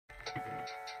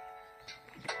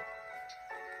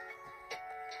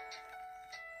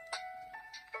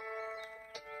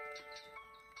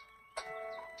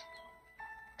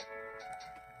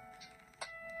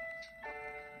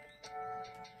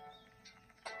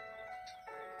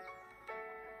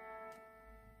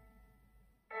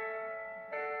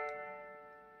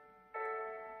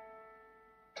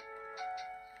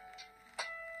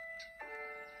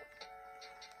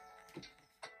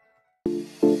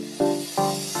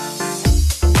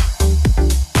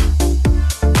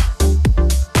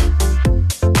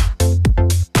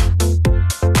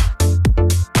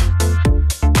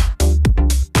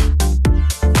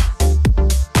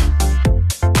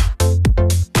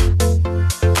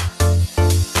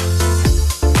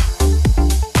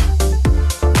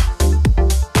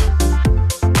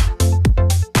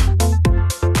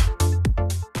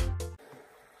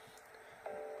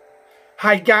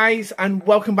Hi guys, and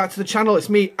welcome back to the channel. It's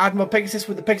me, Admiral Pegasus,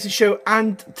 with the Pegasus Show,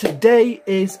 and today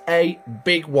is a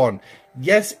big one.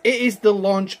 Yes, it is the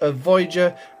launch of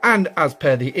Voyager, and as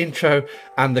per the intro,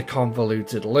 and the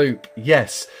convoluted loop.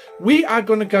 Yes, we are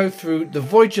going to go through the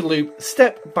Voyager loop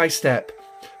step by step,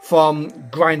 from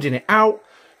grinding it out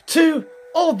to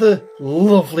all the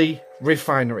lovely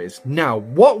refineries. Now,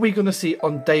 what we're going to see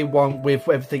on day one with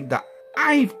everything that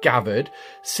I've gathered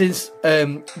since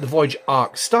the Voyager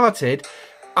arc started,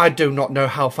 I do not know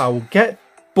how far we'll get,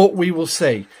 but we will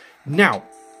see. Now,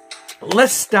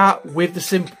 let's start with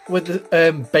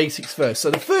the basics first. So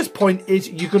the first point is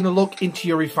you're going to look into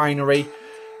your refinery,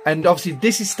 and obviously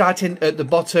this is starting at the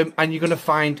bottom, and you're going to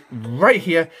find right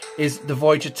here is the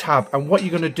Voyager tab. And what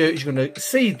you're going to do is you're going to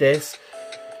see this.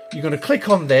 You're going to click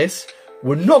on this.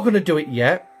 We're not going to do it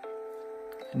yet.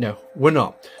 No, we're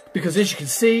not. Because as you can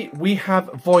see, we have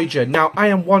Voyager. Now, I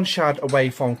am one shard away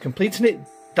from completing it.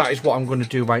 That is what I'm going to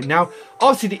do right now.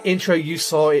 Obviously, the intro, you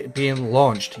saw it being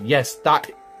launched. Yes,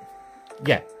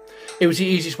 yeah. It was the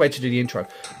easiest way to do the intro.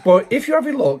 But if you have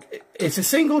a look, it's a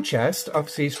single chest.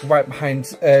 Obviously, it's right behind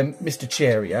Mr.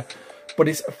 Cheria. But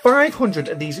it's 500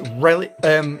 of these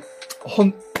Herogen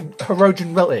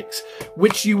relics,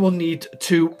 which you will need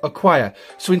to acquire.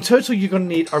 So in total, you're going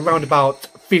to need around about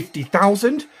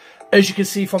 50,000. As you can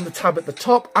see from the tab at the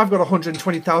top, I've got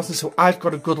 120,000, so I've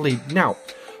got a good lead. Now,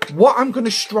 what I'm going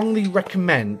to strongly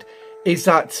recommend is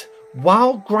that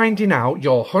while grinding out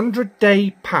your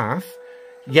 100-day path,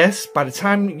 yes, by the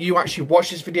time you actually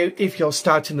watch this video, if you're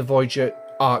starting the Voyager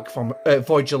arc from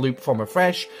Voyager loop from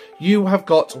afresh, you have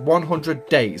got 100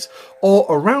 days, or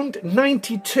around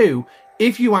 92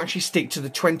 if you actually stick to the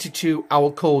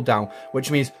 22-hour cooldown,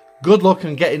 which means good luck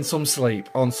and getting some sleep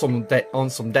on some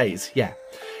days. Yeah.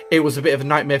 It was a bit of a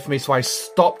nightmare for me, so I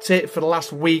stopped it for the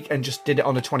last week and just did it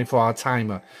on a 24-hour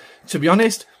timer. To be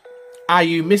honest, are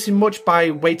you missing much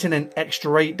by waiting an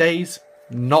extra 8 days?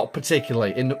 Not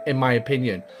particularly, in my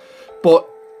opinion. But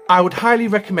I would highly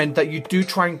recommend that you do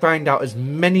try and grind out as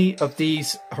many of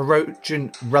these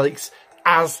Herogen relics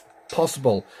as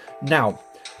possible. Now,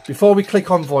 before we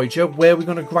click on Voyager, where we're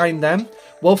going to grind them?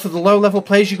 Well, for the low-level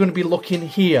players, you're going to be looking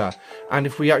here. And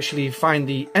if we actually find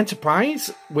the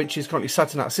Enterprise, which is currently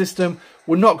sat in that system,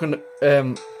 we're not going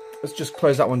to... let's just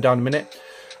close that one down a minute.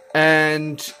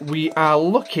 And we are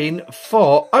looking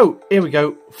for... Oh, here we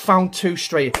go. Found two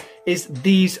straight. Is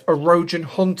these Herogen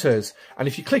Hunters. And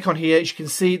if you click on here, as you can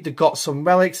see, they've got some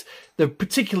relics. They're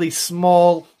particularly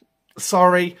small.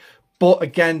 Sorry. But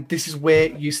again, this is where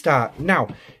you start. Now,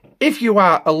 if you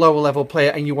are a lower level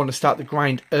player and you want to start the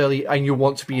grind early and you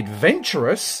want to be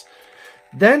adventurous,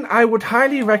 then I would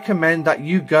highly recommend that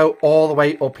you go all the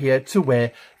way up here to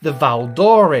where the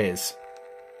Valdor is.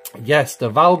 Yes, the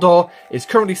Valdor is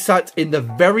currently sat in the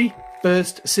very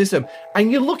first system.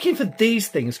 And you're looking for these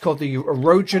things called the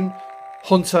Herogen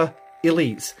Hunter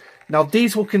Elites. Now,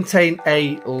 these will contain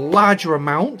a larger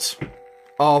amount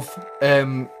of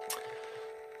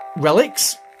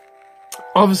relics.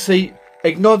 Obviously,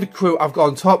 ignore the crew I've got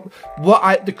on top.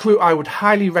 The crew I would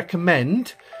highly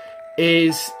recommend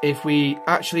is if we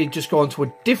actually just go onto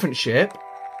a different ship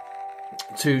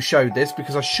to show this,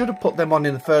 because I should have put them on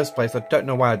in the first place. I don't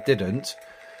know why I didn't.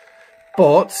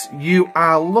 But you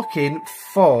are looking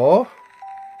for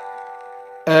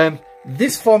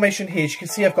this formation here. As you can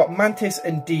see, I've got Mantis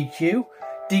and DQ.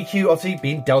 DQ obviously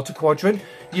being Delta Quadrant.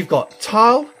 You've got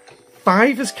Tal,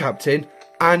 5 as captain,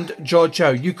 and Giorgio.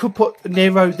 You could put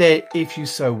Nero there if you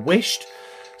so wished.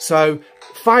 So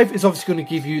 5 is obviously going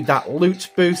to give you that loot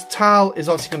boost. Tal is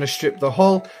obviously going to strip the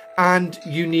hull. And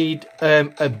you need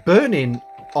a burning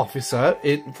officer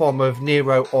in form of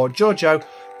Nero or Giorgio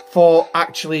for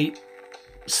actually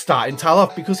starting Tal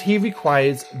off, because he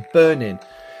requires burning.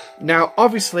 Now,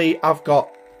 obviously, I've got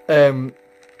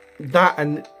that,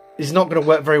 and it's not going to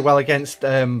work very well against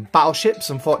battleships,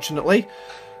 unfortunately.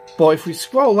 But if we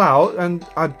scroll out, and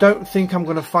I don't think I'm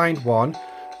going to find one,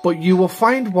 but you will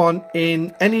find one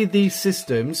in any of these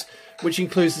systems, which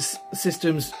includes the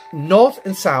systems north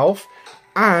and south,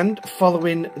 and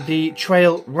following the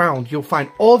trail round. You'll find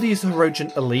all these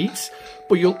Herogen elites,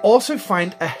 but you'll also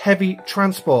find a heavy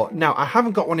transport. Now, I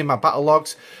haven't got one in my battle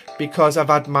logs because I've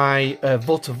had my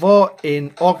Voltavor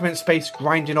in augment space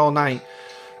grinding all night.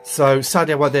 So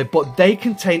sadly I wasn't there, but they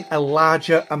contain a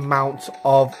larger amount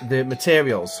of the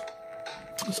materials,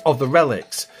 of the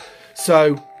relics.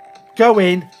 So go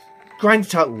in, grind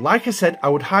it out. Like I said, I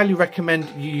would highly recommend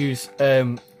you use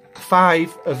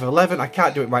 5 of 11. I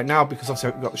can't do it right now because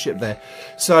obviously I've got the ship there.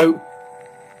 So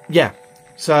yeah,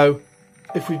 so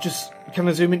if we just kind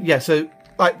of zoom in, yeah, so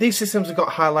like these systems have got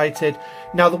highlighted.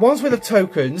 Now the ones with the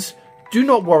tokens, do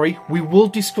not worry, we will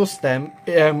discuss them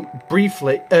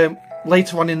briefly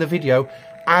later on in the video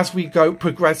as we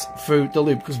progress through the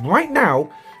loop, because right now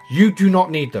you do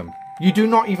not need them. You do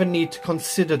not even need to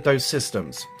consider those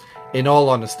systems, in all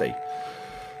honesty.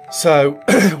 So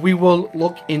we will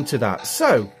look into that.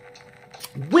 So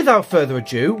without further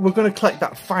ado, we're going to collect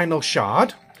that final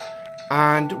shard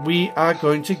and we are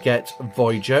going to get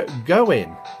Voyager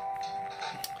going.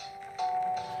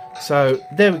 So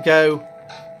there we go.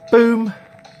 Boom.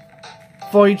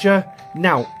 Voyager.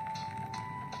 Now,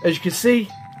 as you can see,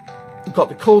 we've got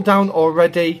the cooldown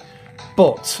already,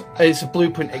 but it's a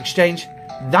blueprint exchange.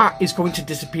 That is going to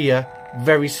disappear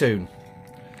very soon.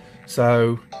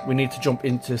 So we need to jump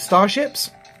into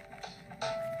starships.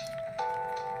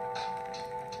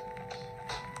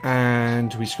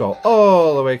 And we scroll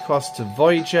all the way across to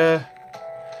Voyager,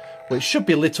 which should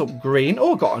be lit up green.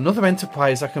 Oh, got another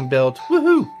Enterprise I can build.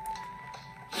 Woohoo!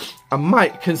 I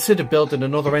might consider building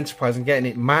another Enterprise and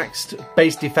getting it maxed.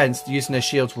 Base defense, using their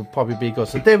shields would probably be good.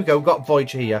 So there we go, we've got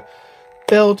Voyager here.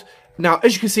 Build. Now,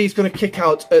 as you can see, it's going to kick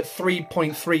out at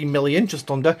 3.3 million, just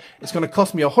under. It's going to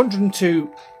cost me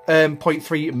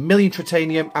 102.3 million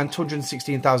titanium and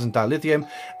 216,000 dilithium,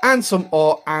 and some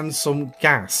ore and some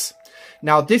gas.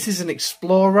 Now, this is an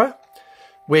explorer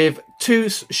with 2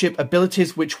 ship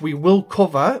abilities, which we will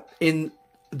cover in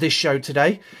this show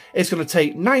today. It's going to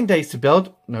take 9 days to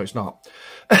build. No, it's not.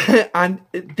 And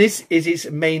this is its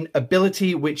main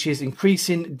ability, which is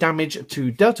increasing damage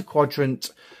to Delta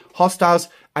Quadrant hostiles,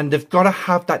 and they've got to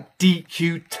have that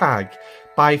DQ tag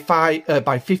by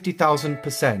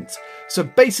 50,000%. So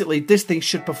basically, this thing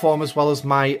should perform as well as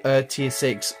my Tier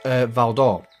 6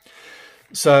 Valdor.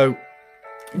 So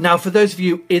now, for those of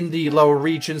you in the lower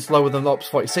regions, lower than Ops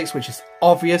 46, which is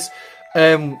obvious,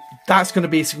 that's going to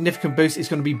be a significant boost. It's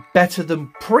going to be better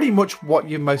than pretty much what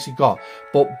you mostly got.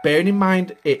 But bearing in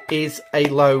mind, it is a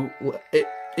low...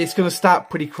 It's going to start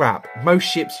pretty crap. Most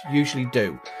ships usually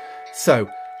do. So,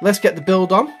 let's get the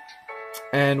build on.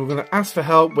 And we're going to ask for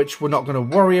help, which we're not going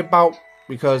to worry about,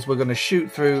 because we're going to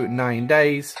shoot through 9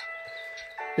 days.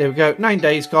 There we go. 9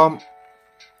 days gone.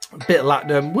 A bit of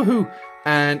latinum. Woohoo!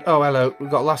 And, oh, hello.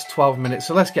 We've got last 12 minutes,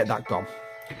 so let's get that gone.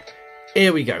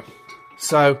 Here we go.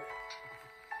 So...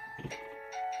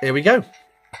 here we go.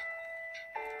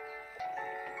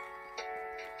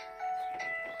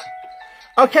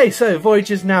 Okay, so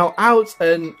Voyager's now out,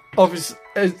 and obviously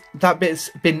that bit's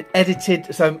been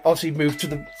edited, so I'm obviously moved to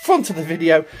the front of the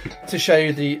video to show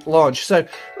you the launch. So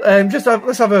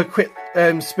let's have a quick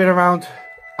spin around.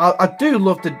 I do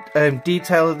love the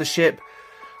detail of the ship.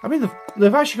 I mean,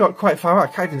 they've actually got quite far out.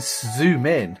 I can't even zoom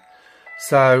in.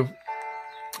 So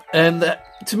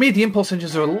to me, the impulse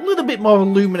engines are a little bit more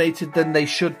illuminated than they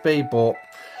should be, but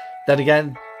then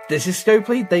again, this is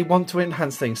Scopely. They want to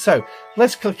enhance things. So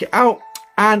let's click it out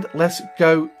and let's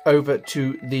go over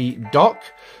to the dock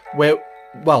where,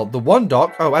 well, the one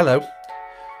dock. Oh, hello.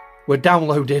 We're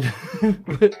downloading.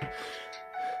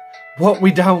 What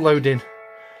we downloading?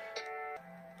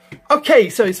 Okay,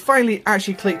 so it's finally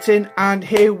actually clicked in, and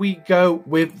here we go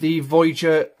with the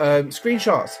Voyager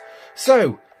screenshots.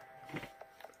 So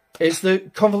it's the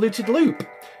convoluted loop.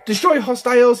 Destroy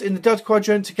hostiles in the Delta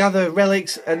Quadrant to gather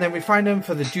relics and then refine them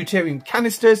for the deuterium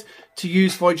canisters to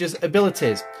use Voyager's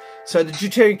abilities. So the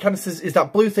deuterium canisters is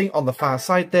that blue thing on the far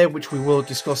side there, which we will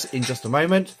discuss in just a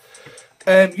moment.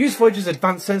 Use Voyager's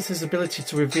advanced sensors ability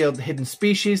to reveal the hidden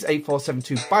species,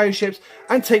 8472 bioships,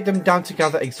 and take them down to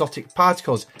gather exotic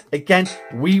particles. Again,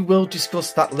 we will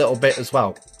discuss that a little bit as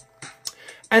well.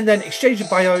 And then exchange of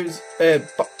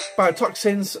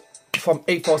biotoxins from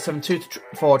 8472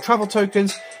 for travel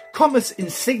tokens. Commerce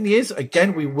insignias,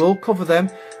 again, we will cover them.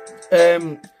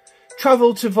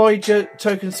 Travel to Voyager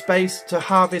token space to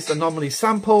harvest anomaly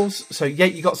samples. So yeah,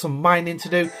 you got some mining to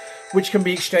do, which can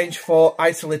be exchanged for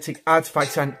isolytic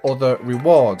artifacts and other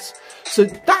rewards. So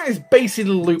that is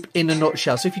basically the loop in a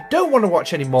nutshell. So if you don't want to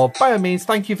watch any more, by all means,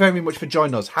 thank you very much for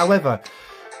joining us. However,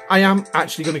 I am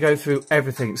actually going to go through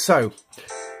everything. So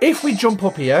if we jump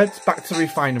up here, back to the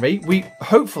refinery, we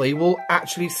hopefully will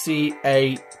actually see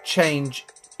a change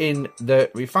in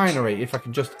the refinery. If I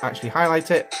can just actually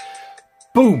highlight it.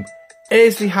 Boom.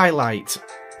 Here's the highlight.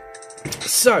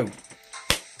 So,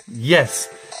 yes.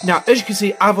 Now, as you can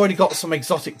see, I've already got some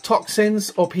exotic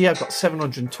toxins up here. I've got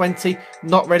 720.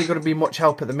 Not really going to be much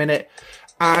help at the minute.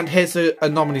 And here's the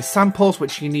anomaly samples,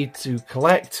 which you need to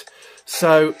collect.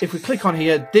 So, if we click on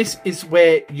here, this is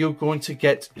where you're going to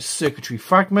get circuitry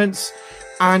fragments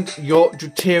and your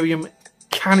deuterium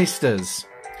canisters.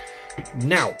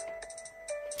 Now,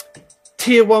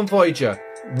 Tier 1 Voyager.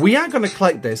 We are going to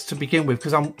collect this to begin with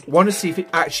because I want to see if it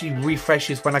actually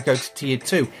refreshes when I go to Tier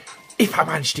 2. if I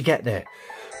manage to get there.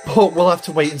 But we'll have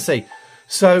to wait and see.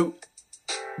 So,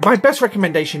 my best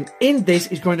recommendation in this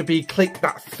is going to be click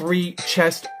that 3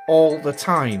 chest all the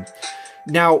time.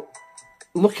 Now,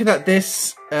 looking at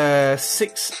this,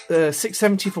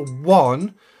 670 for 1,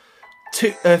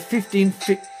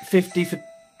 1550 for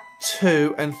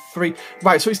 2 and 3.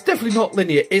 Right, so it's definitely not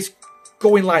linear. It's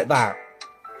going like that.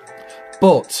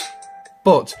 But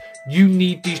you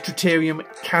need these deuterium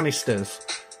canisters.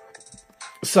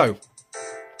 So,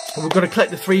 we're going to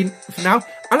collect the 3 for now.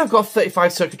 And I've got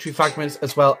 35 circuitry fragments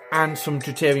as well, and some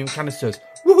deuterium canisters.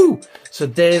 Woohoo! So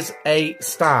there's a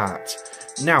start.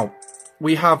 Now,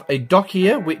 we have a dock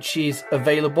here, which is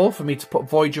available for me to put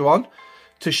Voyager on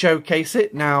to showcase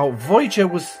it. Now, Voyager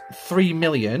was 3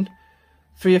 or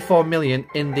 4 million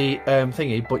in the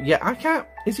thingy. But yeah, I can't...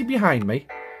 Is he behind me?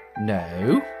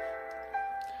 No.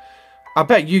 I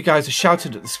bet you guys are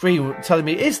shouting at the screen telling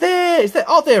me, is there? Is there?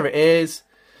 Oh, there it is.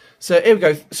 So here we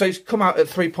go. So it's come out at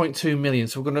 3.2 million.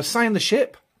 So we're going to assign the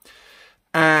ship.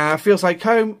 Feels like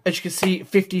home. As you can see,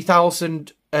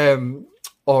 50,000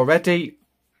 already.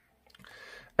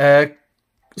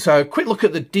 So quick look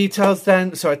at the details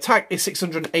then. So attack is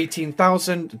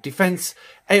 618,000, defense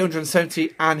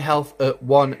 870, and health at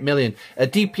 1 million.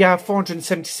 DPR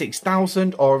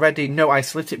 476,000 already. No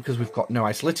isolytic because we've got no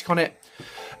isolytic on it.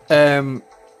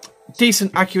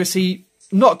 Decent accuracy,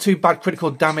 not too bad critical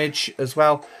damage as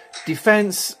well.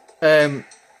 Defense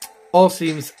all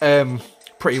seems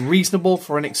pretty reasonable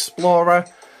for an explorer.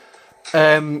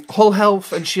 Hull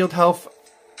health and shield health,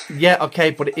 yeah,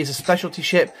 okay, but it is a specialty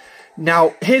ship.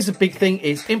 Now, here's the big thing,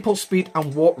 is impulse speed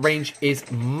and warp range is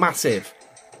massive.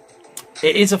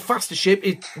 It is a faster ship.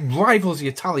 It rivals the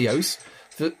Italios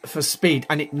for speed,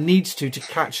 and it needs to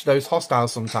catch those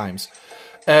hostiles sometimes.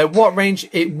 Warp range,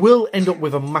 it will end up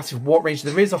with a massive warp range.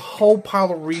 There is a whole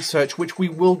pile of research which we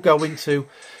will go into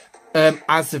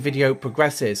as the video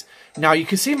progresses. Now, you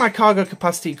can see my cargo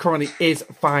capacity currently is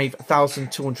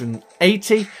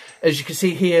 5,280. As you can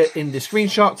see here in the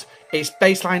screenshot, its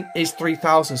baseline is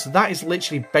 3,000. So that is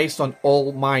literally based on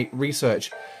all my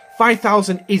research.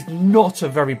 5,000 is not a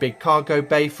very big cargo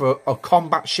bay for a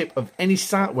combat ship of any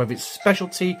sort, whether it's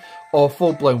specialty or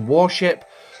full-blown warship.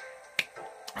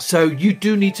 So you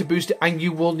do need to boost it, and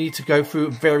you will need to go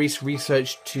through various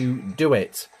research to do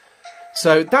it.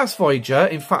 So that's Voyager.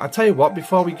 In fact, I'll tell you what,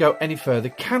 before we go any further,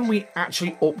 can we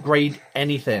actually upgrade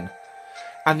anything?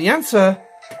 And the answer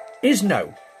is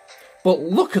no. But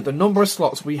look at the number of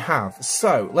slots we have.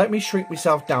 So let me shrink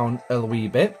myself down a wee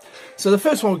bit. So the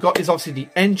first one we've got is obviously the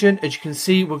engine. As you can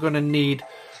see, we're going to need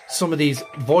some of these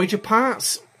Voyager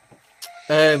parts,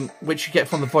 which you get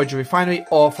from the Voyager refinery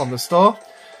or from the store.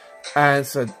 And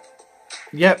so,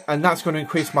 yep, and that's going to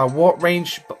increase my warp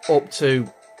range up to...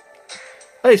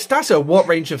 It starts at a warp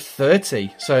range of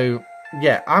 30. So,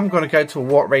 yeah, I'm going to go to a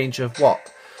warp range of,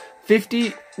 what,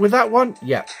 50 with that one?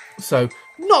 Yeah. So,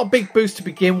 not a big boost to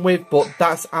begin with, but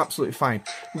that's absolutely fine.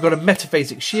 We've got a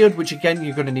metaphasic shield, which, again,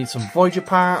 you're going to need some Voyager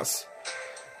parts.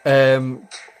 It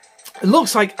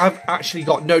looks like I've actually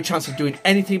got no chance of doing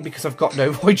anything because I've got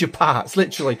no Voyager parts,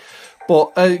 literally.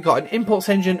 But you've got an impulse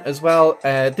engine as well.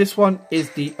 This one is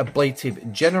the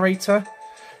ablative generator.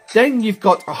 Then you've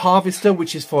got a harvester,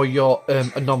 which is for your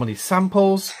anomaly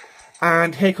samples.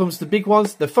 And here comes the big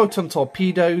ones, the photon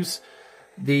torpedoes,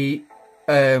 the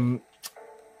another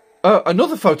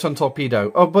photon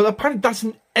torpedo. Oh, but apparently that's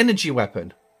an energy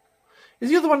weapon. Is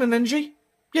the other one an energy?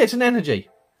 Yeah, it's an energy.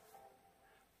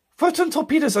 Photon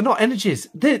torpedoes are not energies.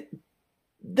 They're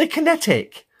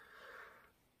kinetic.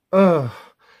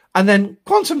 And then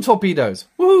quantum torpedoes.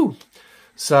 Woo!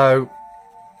 So...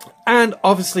 And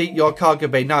obviously your cargo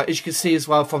bay. Now, as you can see as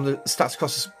well from the stats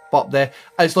across the spot there,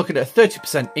 I was looking at a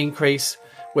 30% increase,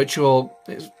 which will,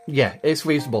 yeah, it's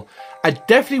reasonable. I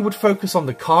definitely would focus on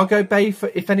the cargo bay, for,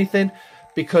 if anything,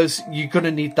 because you're going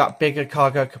to need that bigger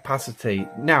cargo capacity.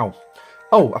 Now,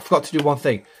 oh, I forgot to do one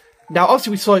thing. Now,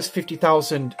 obviously we saw it's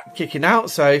 50,000 kicking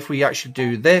out, so if we actually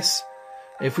do this,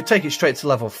 if we take it straight to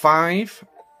level 5,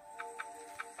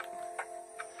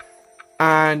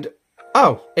 and,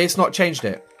 oh, it's not changed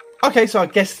it. Okay, so I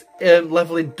guess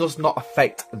leveling does not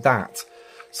affect that.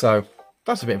 So,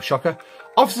 that's a bit of a shocker.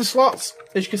 Officer slots,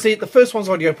 as you can see, the first one's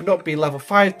already opened up, being level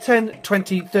 5, 10,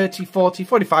 20, 30, 40,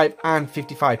 45, and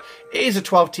 55. It is a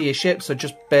 12-tier ship, so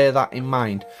just bear that in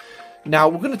mind. Now,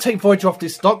 we're going to take Voyager off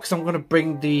this dock, because I'm going to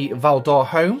bring the Valdor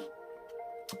home.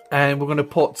 And we're going to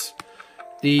put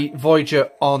the Voyager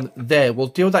on there. We'll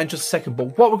deal with that in just a second,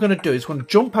 but what we're going to do is we're going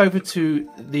to jump over to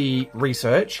the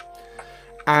research,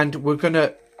 and we're going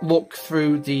to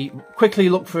quickly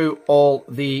look through all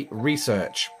the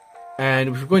research. And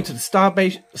if we go into the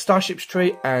Starships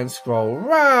tree and scroll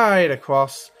right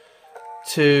across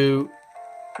to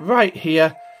right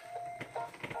here.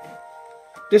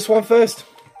 This one first.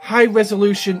 High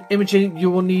resolution imaging.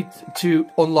 You will need to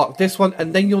unlock this one,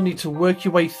 and then you'll need to work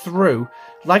your way through,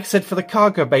 like I said, for the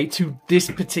cargo bay to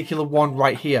this particular one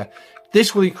right here.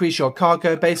 This will increase your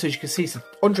cargo bay. So as you can see, it's a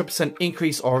 100%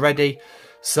 increase already.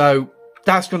 So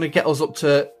that's going to get us up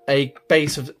to a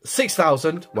base of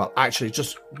 6,000. Well, actually,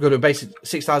 just go to a base of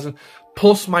 6,000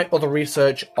 plus my other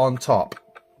research on top.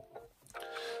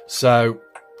 So,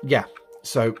 yeah.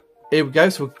 So, here we go.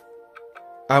 So,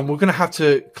 and we're going to have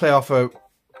to clear off a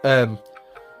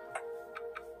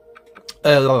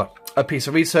piece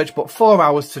of research. But 4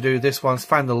 hours to do this one.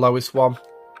 Find the lowest one.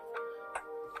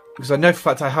 Because I know for a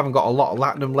fact I haven't got a lot of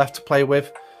latinum left to play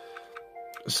with.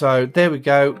 So there we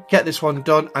go. Get this one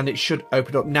done and it should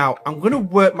open up. Now I'm going to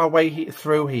work my way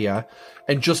through here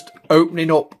and just opening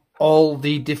up all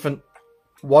the different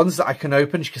ones that I can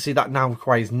open. As you can see, that now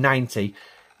requires 90.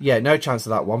 Yeah, no chance of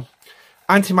that one.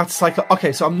 Antimatter cycle.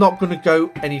 Okay, so I'm not going to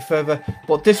go any further,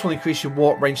 but this will increase your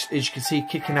warp range, as you can see,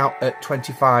 kicking out at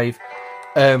 25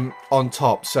 on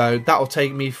top. So that will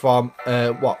take me from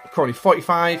currently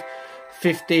 45,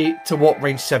 50 to warp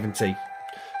range 70.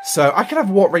 So I can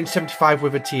have warp range 75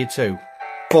 with a tier 2.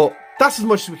 But that's as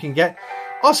much as we can get.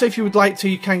 Also, if you would like to,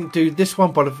 you can do this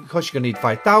one. But of course, you're going to need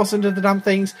 5,000 of the damn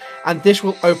things. And this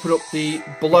will open up the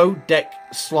below deck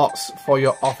slots for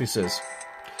your officers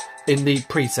in the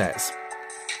presets.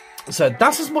 So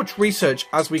that's as much research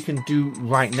as we can do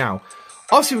right now.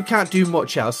 Obviously, we can't do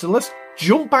much else. So let's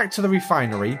jump back to the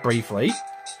refinery briefly.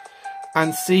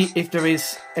 And see if there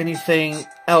is anything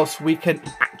else we can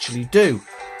actually do.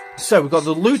 So we've got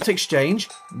the loot exchange.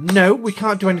 No, we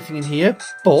can't do anything in here.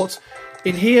 But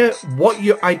in here, what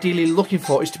you're ideally looking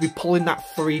for is to be pulling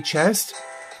that free chest.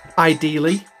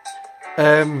 Ideally.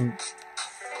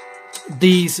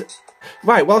 These...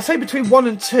 Right, well, I'll say between 1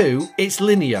 and 2, it's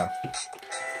linear.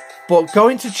 But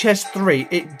going to chest 3,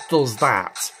 it does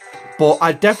that. But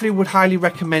I definitely would highly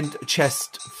recommend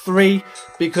chest 3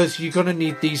 because you're going to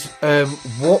need these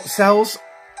warp cells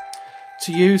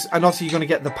to use, and also you're going to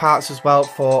get the parts as well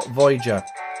for Voyager.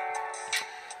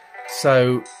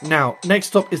 So now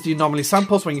next up is the anomaly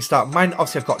samples. When you start mining,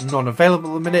 obviously I've got none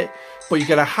available at the minute, but you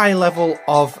get a high level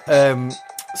of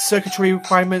circuitry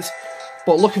requirements.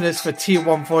 But looking at this for tier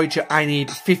 1 Voyager, I need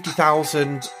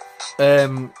 50,000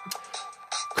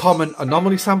 common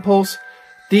anomaly samples.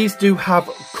 These do have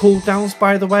cooldowns,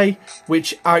 by the way,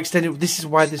 which are extended. This is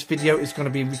why this video is going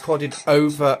to be recorded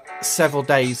over several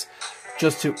days,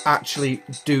 just to actually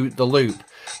do the loop.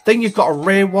 Then you've got a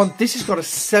rare one. This has got a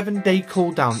 7-day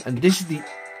cooldown, and this is the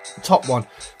top one.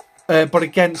 But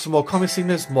again, some more common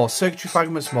signals, more circuitry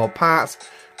fragments, more parts,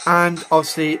 and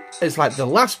obviously it's like the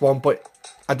last one, but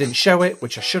I didn't show it,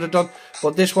 which I should have done.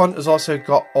 But this one has also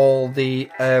got all the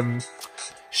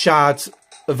shards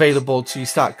available to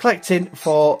start collecting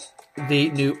for the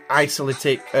new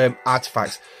isolytic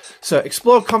artifacts. So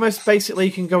explore commerce, basically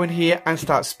you can go in here and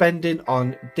start spending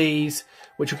on these,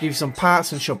 which will give you some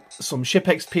parts and some ship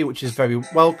XP, which is very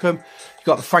welcome. You've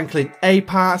got the Franklin A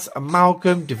parts,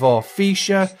 Amalgam, Devore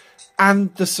Fisher,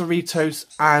 and the Cerritos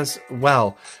as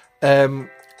well. Oh,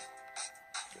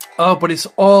 but it's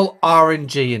all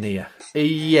RNG in here.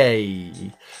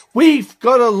 Yay. We've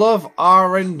got to love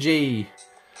RNG.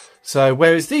 So,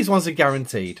 whereas these ones are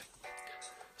guaranteed.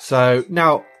 So,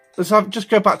 now, let's just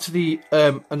go back to the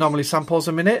anomaly samples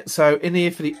a minute. So, in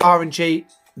here for the RNG,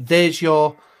 there's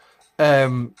your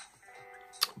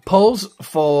pulls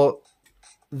for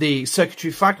the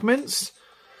circuitry fragments.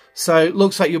 So, it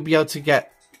looks like you'll be able to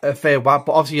get a fair whack,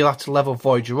 but obviously you'll have to level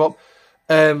Voyager up.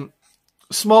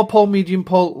 Small pull, medium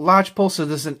pull, large pull, so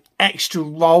there's an extra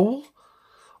roll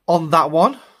on that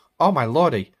one. Oh, my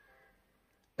lordy.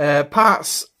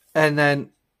 Parts... And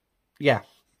then, yeah,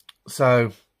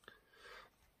 so,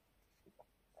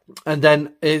 and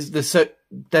then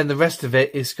then the rest of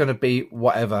it is going to be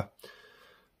whatever.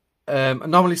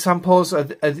 Anomaly samples,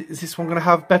 is this one going to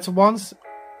have better ones?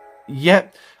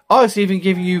 Yep. Oh, it's even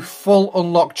giving you full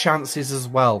unlock chances as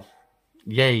well.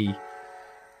 Yay.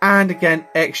 And again,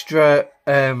 extra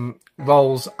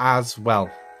rolls as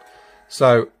well.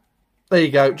 So, there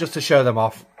you go, just to show them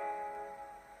off.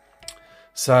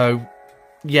 So...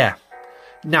 yeah.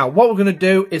 Now, what we're going to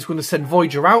do is we're going to send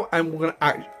Voyager out and we're going to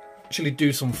actually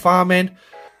do some farming.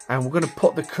 And we're going to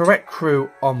put the correct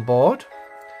crew on board.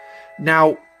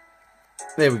 Now,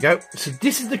 there we go. So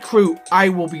this is the crew I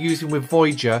will be using with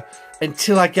Voyager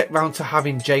until I get round to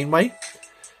having Janeway.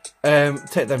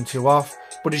 Take them two off.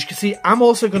 But as you can see, I'm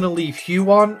also going to leave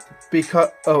Hugh on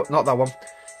because... oh, not that one.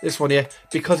 this one here,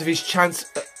 because of his chance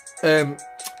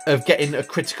of getting a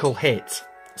critical hit.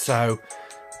 So,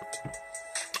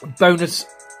 bonus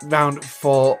round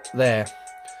 4 there.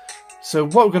 So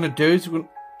what we're going to do is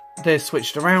they're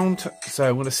switched around. So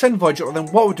I'm going to send Voyager, and then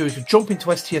what we'll do is we'll jump into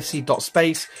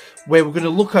STFC.space, where we're going to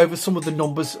look over some of the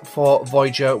numbers for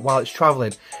Voyager while it's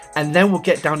traveling, and then we'll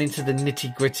get down into the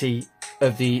nitty gritty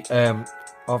of the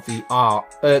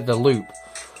loop.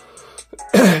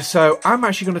 So I'm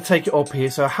actually going to take it up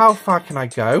here. So how far can I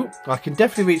go? I can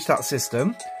definitely reach that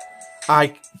system.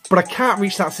 But I can't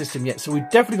reach that system yet. So we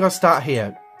definitely got to start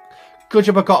here. Good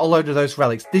job I got a load of those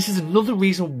relics. This is another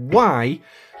reason why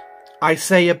I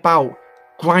say about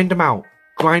grind them out.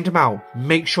 Grind them out.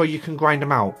 Make sure you can grind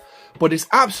them out. But it's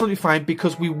absolutely fine,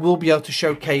 because we will be able to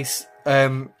showcase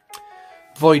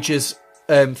Voyager's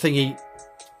thingy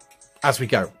as we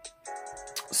go.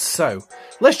 So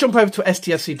let's jump over to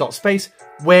STFC.space,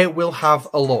 where we'll have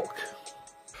a look.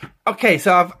 Okay,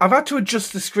 so I've had to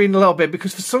adjust the screen a little bit,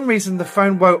 because for some reason the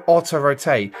phone won't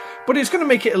auto-rotate. But it's going to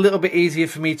make it a little bit easier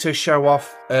for me to show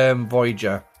off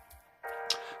Voyager.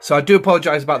 So I do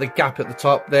apologise about the gap at the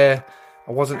top there.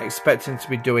 I wasn't expecting to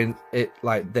be doing it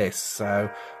like this.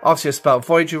 So obviously I spelled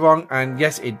Voyager wrong, and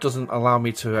yes, it doesn't allow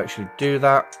me to actually do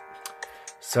that.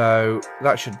 So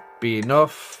that should be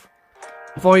enough.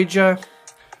 Voyager.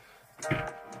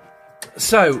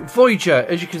 So Voyager,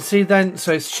 as you can see then,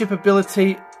 so it's ship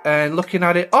ability, and looking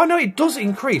at it, oh no, it does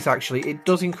increase actually, it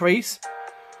does increase.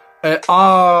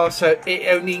 So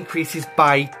it only increases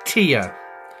by tier.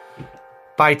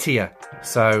 By tier.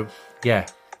 So yeah,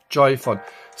 joy fun.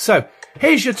 So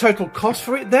here's your total cost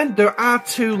for it then. There are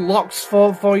 2 locks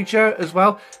for Voyager as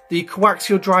well. The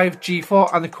coaxial drive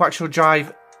G4 and the coaxial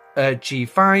drive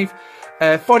G5.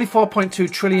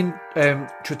 44.2 trillion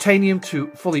tritanium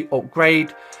to fully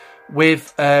upgrade,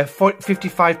 with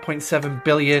 55.7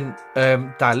 billion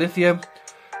dilithium.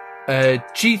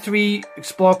 G3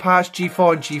 Explorer parts,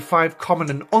 G4 and G5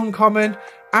 common and uncommon,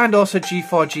 and also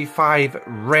G4, G5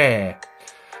 rare.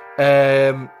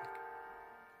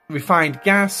 Refined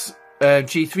gas,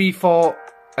 G3, 4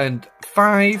 and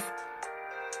 5.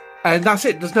 And that's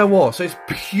it, there's no ore. So it's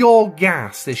pure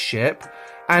gas, this ship.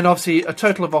 And obviously a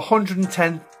total of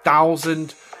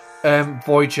 110,000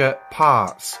 Voyager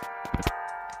parts.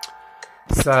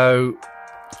 So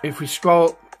if we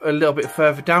scroll a little bit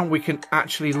further down, we can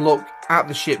actually look at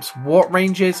the ship's warp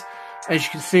ranges. As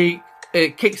you can see,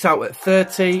 it kicks out at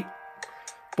 30,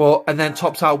 and then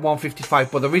tops out at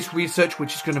 155. But there is research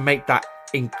which is going to make that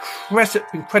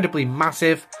incredibly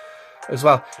massive as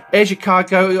well. Here's your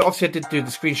cargo. Obviously I did do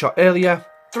the screenshot earlier.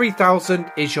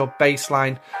 3,000 is your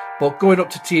baseline, but going up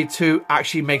to tier 2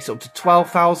 actually makes it up to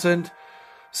 12,000.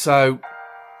 So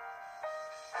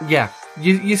yeah,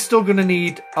 you're still going to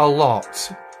need a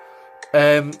lot.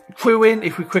 Crewing,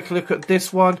 if we quickly look at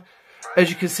this one, as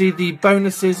you can see, the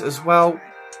bonuses as well.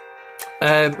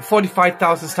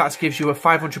 45,000 stats gives you a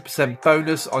 500%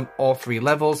 bonus on all 3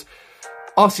 levels.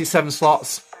 Obviously 7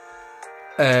 slots.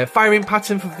 Firing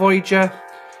pattern for Voyager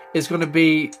is going to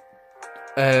be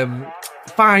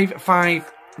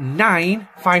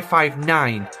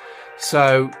 559.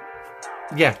 So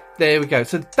yeah, there we go.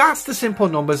 So that's the simple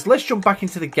numbers. Let's jump back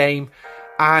into the game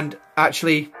and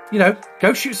actually, you know,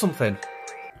 go shoot something.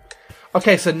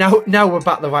 Okay, so now we're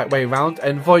back the right way around,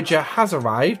 and Voyager has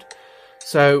arrived.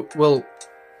 So we'll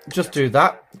just do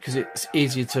that because it's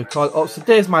easier to call. Oh, so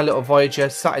there's my little Voyager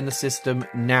sat in the system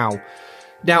now.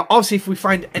 Now, obviously, if we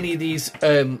find any of these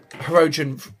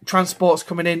Hirogen transports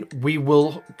coming in, we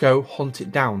will go hunt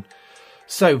it down.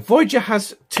 So Voyager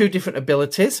has 2 different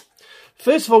abilities.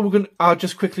 First of all, I'll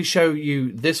just quickly show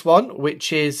you this one,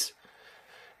 which is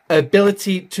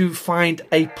ability to find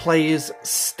a player's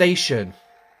station.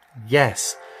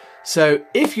 Yes. So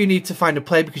if you need to find a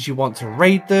player because you want to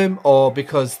raid them or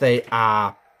because they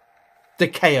are the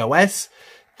KOS,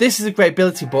 this is a great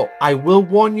ability, but I will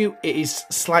warn you, it is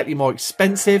slightly more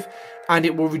expensive and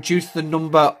it will reduce the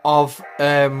number of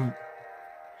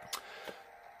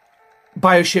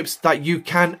bioships that you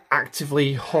can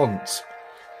actively hunt.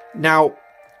 Now,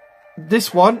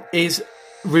 this one is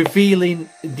revealing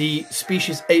the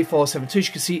species 8472. As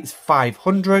you can see, it's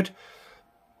 500.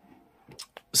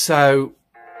 So,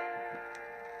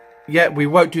 yeah, we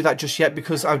won't do that just yet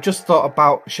because I've just thought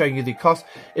about showing you the cost.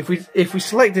 If we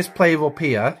select this player up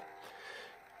here,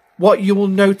 what you will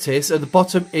notice at the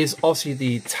bottom is obviously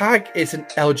the tag. It's an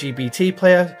LGBT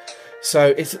player.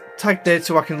 So it's tagged there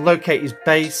so I can locate his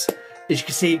base. As you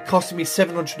can see, it costed me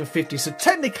 750. So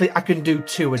technically I can do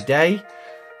 2 a day.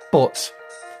 But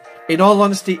in all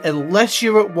honesty, unless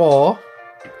you're at war,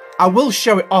 I will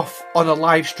show it off on a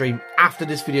live stream after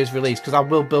this video is released, because I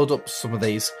will build up some of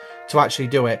these to actually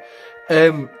do it.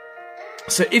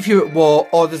 So if you're at war,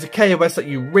 or there's a KOS that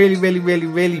you really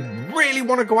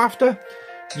want to go after,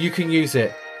 you can use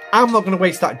it. I'm not going to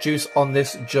waste that juice on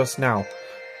this just now.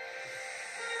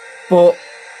 But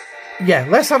yeah,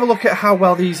 let's have a look at how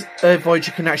well these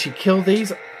Voyager can actually kill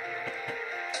these.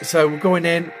 So we're going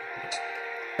in.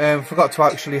 Forgot to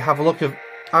actually have a look at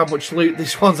how much loot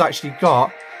this one's actually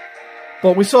got.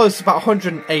 But we saw this about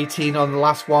 118 on the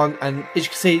last one, and as you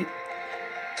can see,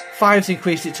 5's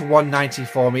increased it to 190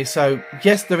 for me. So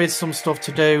yes, there is some stuff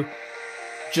to do.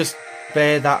 Just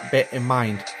bear that bit in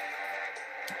mind.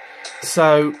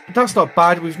 So that's not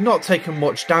bad. We've not taken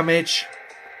much damage.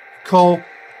 Cool.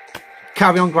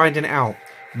 Carry on grinding it out.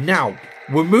 Now,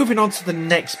 we're moving on to the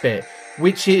next bit,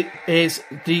 which is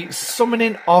the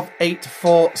summoning of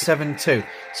 8472.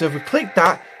 So if we click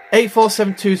that,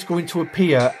 8472 is going to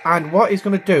appear, and what he's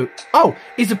going to do... Oh,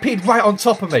 he's appeared right on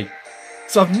top of me.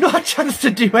 So I've not a chance to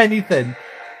do anything.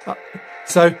 But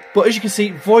as you can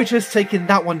see, Voyager's taking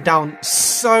that one down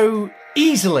so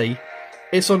easily,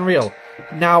 it's unreal.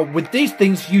 Now, with these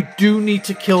things, you do need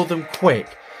to kill them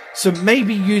quick. So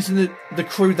maybe using the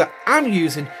crew that I'm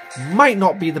using might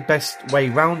not be the best way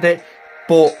around it.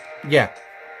 But, yeah.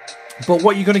 But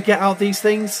what you're going to get out of these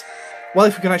things... Well,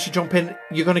 if you can actually jump in,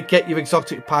 you're going to get your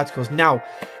exotic particles. Now,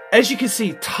 as you can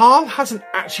see, Tal hasn't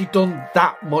actually done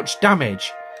that much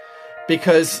damage.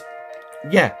 Because,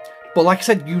 yeah. But like I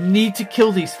said, you need to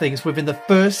kill these things within the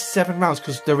first 7 rounds.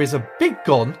 Because there is a big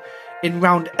gun in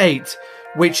round 8,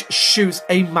 which shoots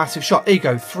a massive shot. There you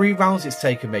go, 3 rounds it's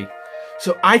taken me.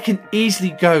 So I can easily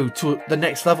go to the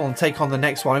next level and take on the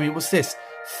next one. I mean, what's this?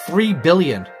 3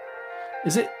 billion.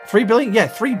 Is it 3 billion? Yeah,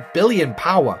 3 billion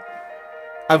power.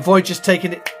 And Voyager's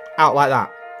taking it out like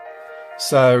that.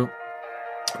 So,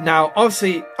 now,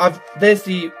 obviously, there's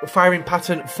the firing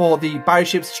pattern for the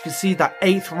bioships. As you can see, that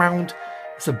 8th round,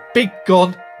 it's a big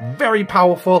gun, very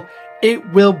powerful.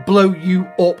 It will blow you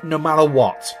up no matter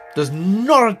what. There's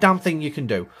not a damn thing you can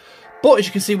do. But as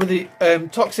you can see with the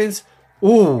toxins,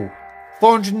 ooh,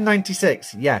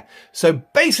 496, yeah. So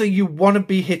basically you want to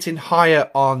be hitting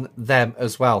higher on them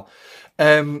as well.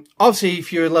 Obviously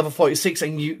if you're level 46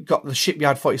 and you got the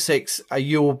shipyard 46,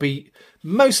 you will be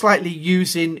most likely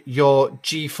using your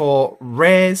G4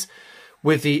 rares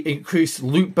with the increased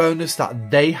loot bonus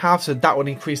that they have. So that will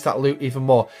increase that loot even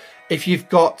more. If you've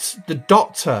got the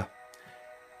Doctor,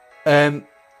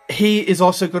 he is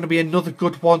also going to be another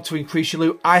good one to increase your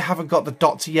loot. I haven't got the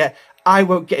Doctor yet. I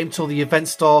won't get him till the event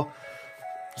store.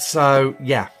 So,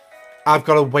 yeah. I've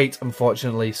got to wait,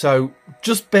 unfortunately. So,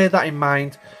 just bear that in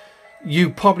mind.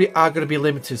 You probably are going to be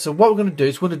limited. So, what we're going to do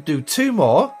is we're going to do 2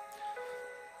 more.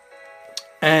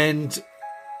 And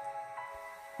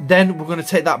then we're going to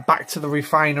take that back to the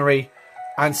refinery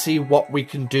and see what we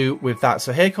can do with that.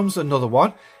 So, here comes another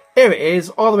one. Here it is,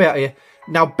 all the way out here.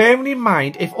 Now, bearing in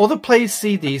mind, if other players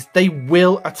see these, they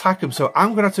will attack them. So, I'm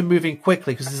going to have to move in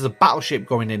quickly because there's a battleship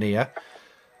going in here.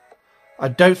 I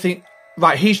don't think...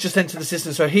 Right, he's just entered the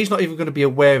system, so he's not even going to be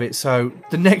aware of it. So,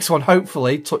 the next one,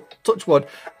 hopefully, touch wood,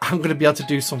 I'm going to be able to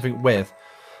do something with.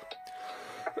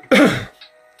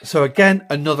 So, again,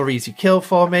 another easy kill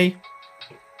for me.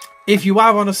 If you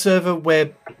are on a server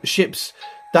where ships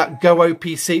that go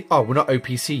OPC... Oh, we're not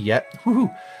OPC yet.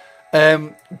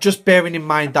 Just bearing in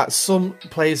mind that some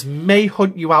players may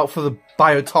hunt you out for the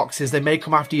biotoxins. They may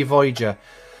come after your Voyager.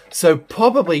 So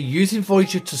probably using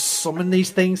Voyager to summon these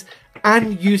things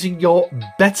and using your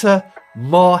better,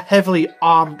 more heavily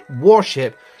armed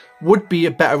warship would be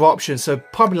a better option. So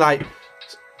probably like,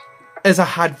 as I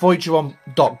had Voyager on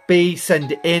Dock B,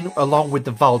 send it in along with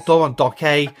the Valdor on Dock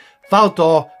A.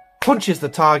 Valdor punches the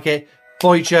target.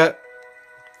 Voyager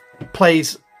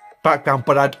plays background,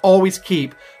 but I'd always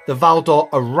keep the Valdor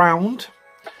around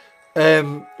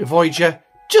Voyager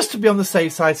just to be on the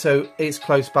safe side, so it's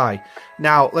close by.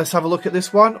 Now let's have a look at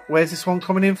this one. Where's this one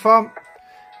coming in from?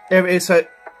 Here it is. So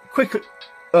quick,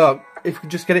 if we can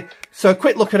just get it. So a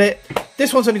quick look at it.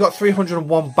 This one's only got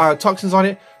 301 biotoxins on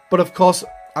it, but of course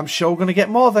I'm sure we're going to get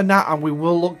more than that, and we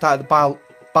will look at the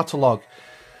battle log.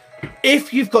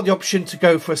 If you've got the option to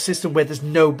go for a system where there's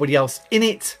nobody else in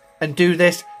it and do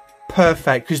this,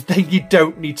 perfect, because then you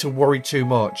don't need to worry too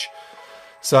much.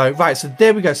 So right, so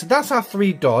there we go. So that's our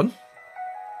 3 done.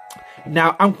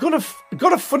 Now I'm got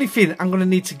a funny feeling I'm gonna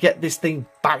need to get this thing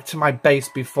back to my base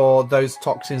before those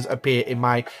toxins appear in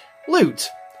my loot.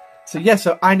 So yeah,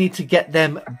 so I need to get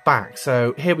them back.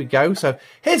 So here we go. So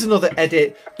here's another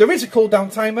edit. There is a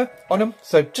cooldown timer on them,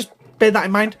 so just bear that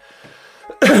in mind.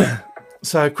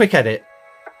 So quick edit.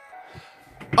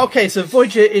 Okay, so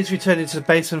Voyager is returning to the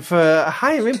base, and for a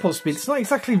higher impulse speed, it's not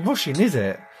exactly rushing, is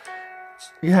it?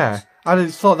 Yeah, I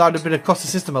just thought that would have been across the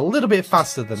system a little bit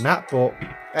faster than that, but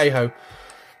hey-ho.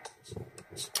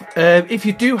 If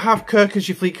you do have Kirk as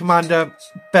your fleet commander,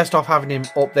 best off having him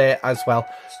up there as well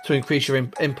to increase your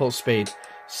impulse speed.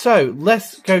 So,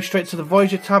 let's go straight to the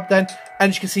Voyager tab then, and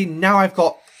as you can see, now I've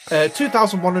got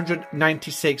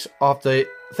 2,196 of the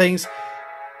things.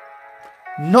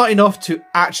 Not enough to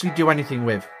actually do anything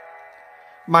with.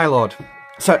 My lord.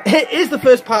 So here is the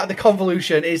first part of the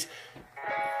convolution. This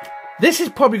is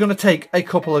probably going to take a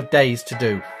couple of days to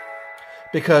do.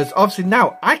 Because obviously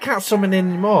now I can't summon in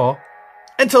anymore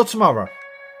until tomorrow.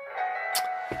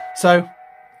 So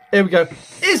here we go.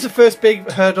 Here's the first big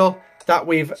hurdle that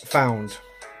we've found.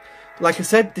 Like I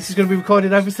said, this is going to be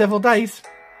recorded over several days.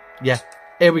 Yeah,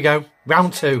 here we go.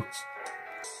 Round 2.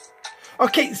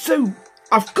 Okay, so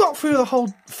I've got through the whole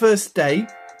first day,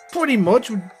 pretty much.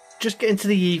 We're just getting to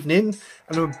the evening,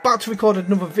 and I'm about to record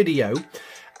another video.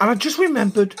 And I just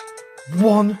remembered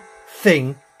one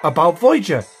thing about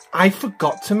Voyager I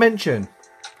forgot to mention.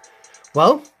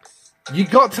 Well, you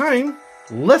got time.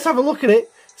 Let's have a look at it.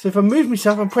 So if I move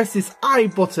myself and press this I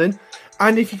button,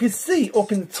 and if you can see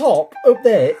up in the top, up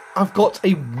there, I've got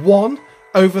a 1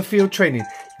 over field training.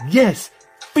 Yes,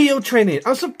 field training.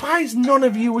 I'm surprised none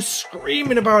of you were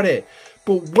screaming about it.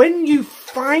 But when you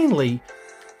finally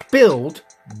build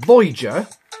Voyager,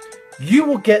 you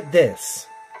will get this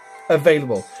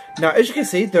available. Now, as you can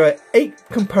see, there are 8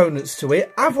 components to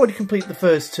it. I've already completed the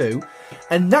first 2.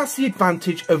 And that's the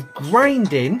advantage of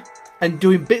grinding and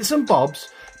doing bits and bobs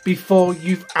before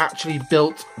you've actually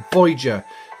built Voyager.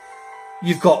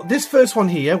 You've got this first one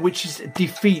here, which is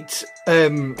defeat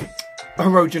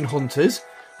Hirogen Hunters.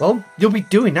 Well, you'll be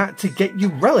doing that to get you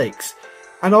relics.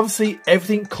 And obviously,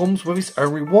 everything comes with its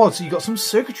own reward. So you've got some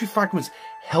circuitry fragments.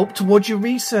 Help towards your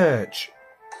research.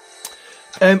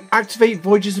 Activate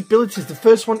Voyager's abilities. The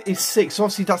first one is 6. So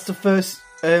obviously, that's the first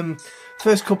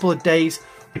couple of days.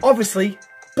 Obviously,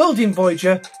 building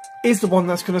Voyager is the one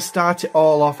that's going to start it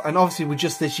all off. And obviously, with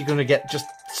just this, you're going to get just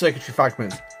circuitry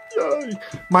fragments. Yay!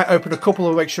 Might open a couple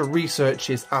of extra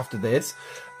researches after this.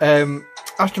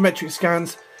 Astrometric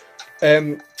scans.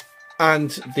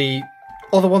 And the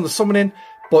other one, the summoning.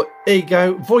 But here you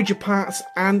go, Voyager parts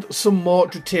and some more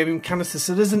deuterium canisters.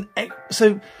 So there's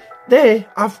so there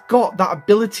I've got that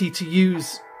ability to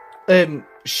use,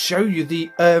 show you the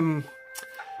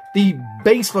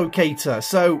base locator.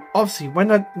 So obviously when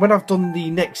I've done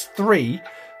the next 3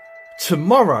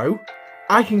 tomorrow,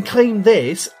 I can claim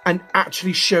this and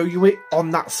actually show you it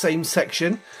on that same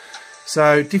section.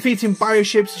 So defeating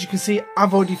bioships, as you can see,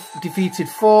 I've already defeated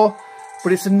 4,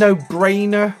 but it's a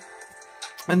no-brainer.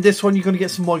 And this one, you're going to get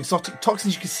some more exotic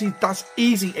toxins. You can see that's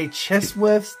easy. A chest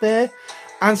worth there.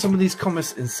 And some of these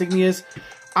commerce insignias.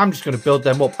 I'm just going to build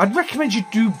them up. I'd recommend you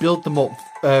do build them up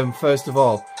first of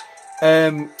all.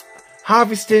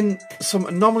 Harvesting some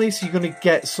anomalies. So you're going to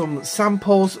get some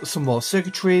samples, some more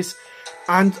circuitries.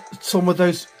 And some of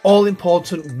those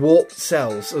all-important warp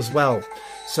cells as well.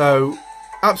 So,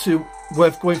 absolutely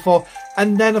worth going for.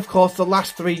 And then, of course, the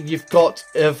last 3 you've got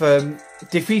of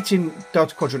defeating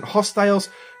Delta Quadrant hostiles,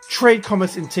 trade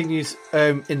commerce insignias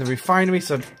in the refinery.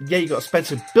 So, yeah, you got to spend,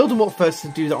 so build them up first to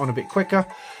do that on a bit quicker.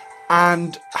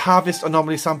 And harvest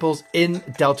anomaly samples in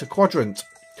Delta Quadrant.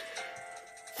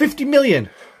 50 million.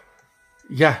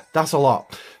 Yeah, that's a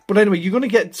lot. But anyway, you're going to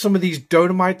get some of these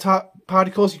Dolomite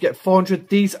particles. You get 400.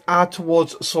 These are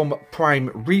towards some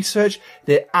prime research.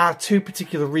 There are 2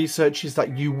 particular researches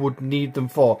that you would need them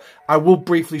for. I will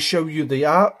briefly show you the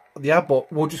art, but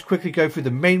we'll just quickly go through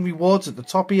the main rewards at the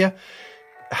top here.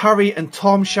 Harry and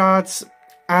Tom shards,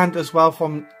 and as well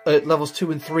from levels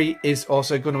 2 and 3 is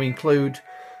also going to include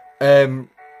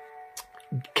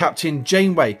Captain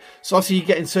Janeway. So obviously you're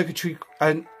getting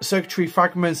circuitry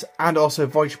fragments and also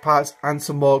Voyager parts and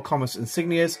some more commerce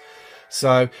insignias.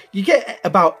 So you get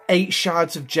about 8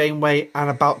 shards of Janeway and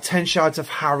about 10 shards of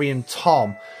Harry and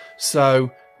Tom.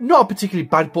 So not particularly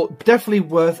bad, but definitely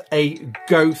worth a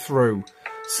go through.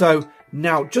 So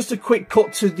now just a quick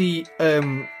cut to the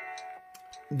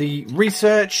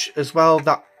research as well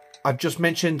that I've just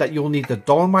mentioned that you'll need the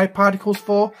Dolomite particles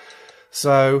for.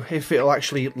 So if it'll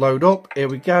actually load up, here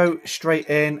we go, straight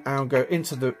in, I'll go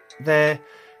into there,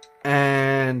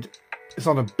 and it's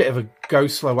on a bit of a go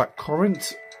slow at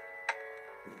current.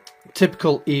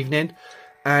 Typical evening.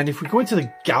 And if we go into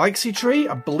the galaxy tree,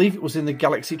 I believe it was in the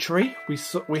galaxy tree,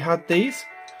 we had these.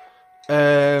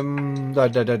 No,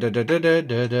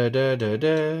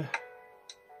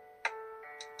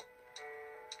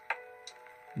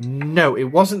 it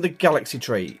wasn't the galaxy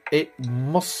tree. It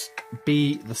must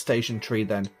be the station tree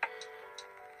then?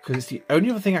 Because it's the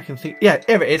only other thing I can think. Yeah,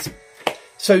 here it is.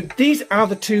 So these are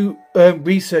the two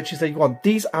researches that you want.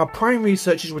 These are prime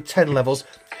researches with 10 levels.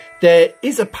 There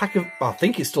is a pack of, I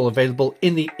think it's still available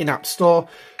in the in-app store,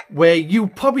 where you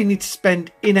probably need to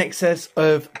spend in excess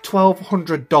of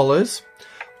 $1,200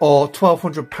 or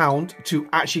 £1,200 to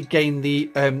actually gain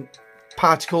the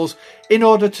particles in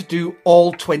order to do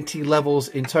all 20 levels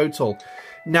in total.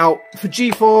 Now, for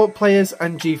G4 players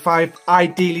and G5,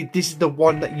 ideally this is the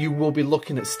one that you will be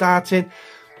looking at starting.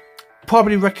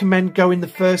 Probably recommend going the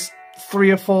first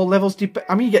 3 or 4 levels.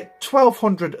 I mean, you get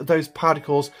 1,200 of those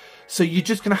particles, so you're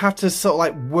just going to have to sort of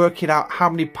like work it out how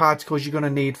many particles you're going to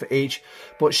need for each.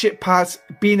 But ship parts,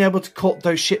 being able to cut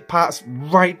those ship parts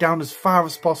right down as far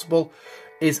as possible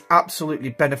is absolutely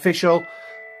beneficial.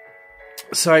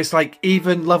 So it's like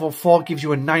even level 4 gives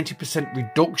you a 90%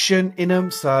 reduction in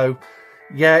them. So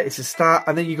yeah, it's a start.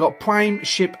 And then you got prime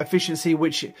ship efficiency,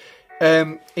 which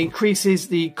increases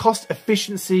the cost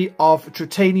efficiency of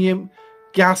titanium,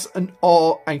 gas and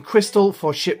ore and crystal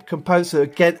for ship components. So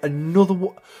again,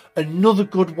 another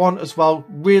good one as well,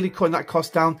 really cutting that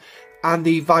cost down. And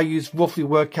the values roughly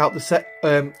work out the set.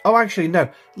 Oh, actually no,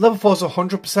 level 4 is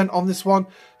 100% on this one.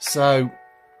 So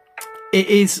it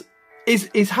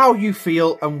is how you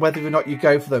feel and whether or not you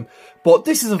go for them. But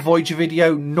this is a Voyager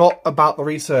video, not about the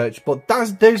research. But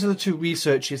those are the two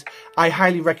researches I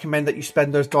highly recommend that you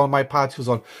spend those Dolomite particles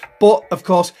on. But of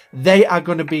course, they are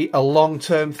going to be a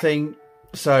long-term thing.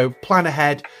 So plan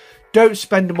ahead. Don't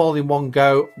spend them all in one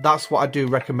go. That's what I do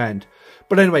recommend.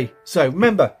 But anyway, so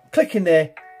remember, click in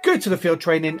there, go to the field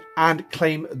training and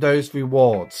claim those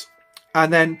rewards.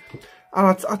 And then,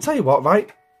 I'll tell you what,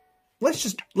 right? Let's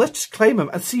just claim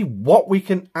them and see what we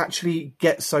can actually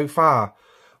get so far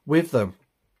with them.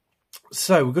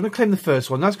 So we're going to claim the first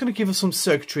one. That's going to give us some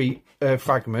circuitry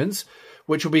fragments,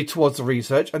 which will be towards the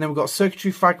research. And then we've got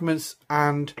circuitry fragments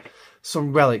and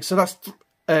some relics. So that's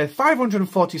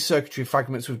 540 circuitry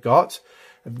fragments we've got.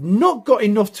 I've not got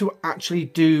enough to actually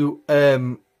do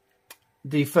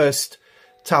the first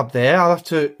tab there. I'll have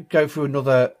to go through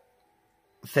another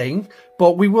thing.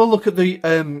 But we will look at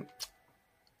the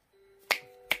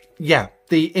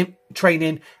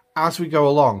training as we go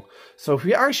along. So if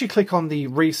we actually click on the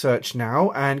research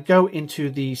now and go into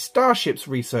the Starships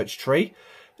research tree,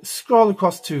 scroll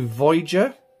across to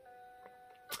Voyager,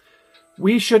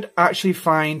 we should actually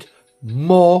find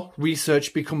more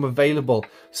research become available.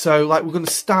 So like we're going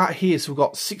to start here. So we've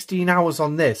got 16 hours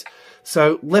on this.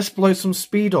 So let's blow some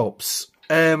speed ups.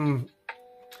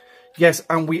 Yes,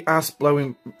 and we are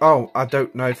blowing. Oh, I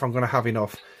don't know if I'm going to have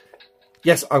enough.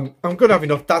 Yes, I'm going to have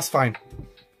enough. That's fine.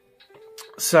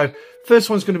 So, first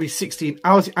one's going to be 16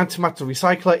 hours. The antimatter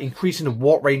recycler, increasing the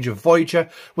warp range of Voyager,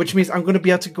 which means I'm going to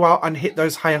be able to go out and hit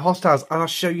those higher hostiles. And I'll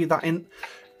show you that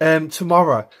in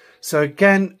tomorrow. So,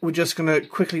 again, we're just going to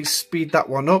quickly speed that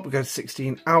one up. We go to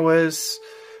 16 hours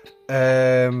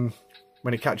when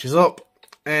it catches up.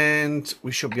 And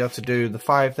we should be able to do the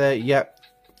 5 there. Yep.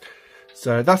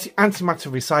 So, that's the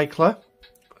antimatter recycler.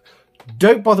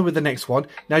 Don't bother with the next one.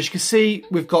 Now, as you can see,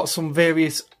 we've got some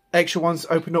various extra ones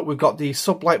open up. We've got the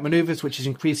sublight maneuvers, which is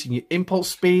increasing your impulse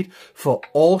speed for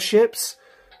all ships.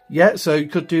 Yeah, so you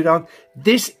could do that.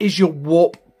 This is your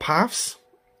warp paths.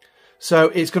 So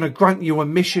it's going to grant you a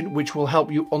mission, which will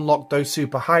help you unlock those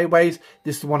super highways.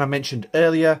 This is the one I mentioned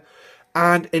earlier.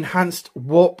 And enhanced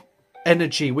warp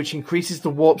energy, which increases the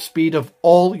warp speed of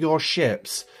all your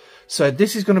ships. So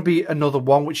this is going to be another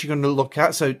one, which you're going to look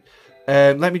at. So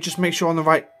let me just make sure on the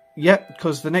right. Yep,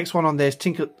 because the next one on there is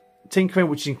tinkering,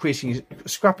 which is increasing your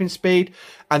scrapping speed,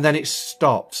 and then it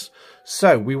stops.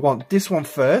 So we want this one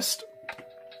first.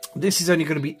 This is only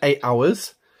going to be 8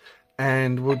 hours,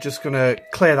 and we're just going to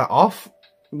clear that off.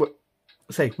 We're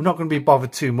not going to be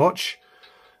bothered too much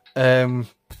about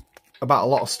a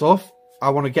lot of stuff. I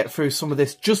want to get through some of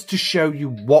this just to show you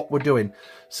what we're doing.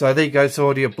 So there you go. It's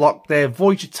already a block there.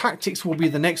 Voyager Tactics will be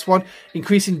the next one,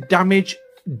 increasing damage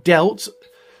dealt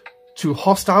to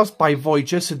hostiles by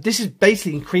Voyager. So this is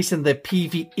basically increasing the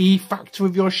PvE factor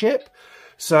of your ship.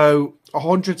 So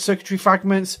 100 circuitry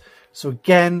fragments. So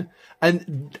again,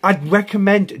 and I'd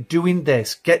recommend doing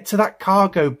this. Get to that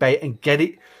cargo bay and get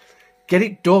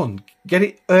it done. Get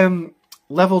it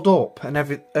leveled up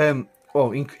and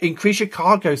increase your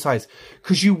cargo size,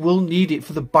 because you will need it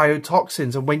for the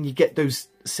biotoxins and when you get those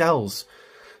cells.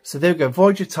 So there we go,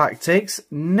 Voyager Tactics.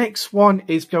 Next one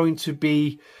is going to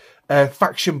be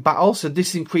Faction Battle. So this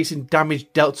is increasing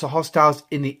damage dealt to hostiles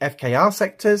in the FKR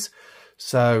sectors.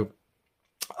 So,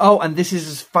 oh, and this is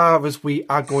as far as we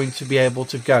are going to be able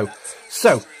to go.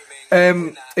 So,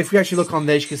 if we actually look on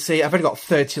there, you can see I've only got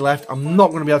 30 left. I'm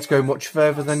not going to be able to go much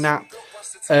further than that.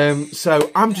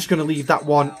 So I'm just going to leave that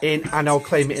one in, and I'll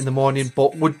claim it in the morning.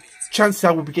 But chances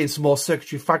are we'll be getting some more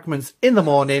circuitry fragments in the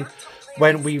morning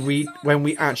when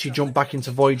we actually jump back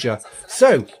into Voyager.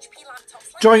 So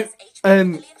join.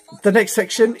 The next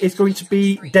section is going to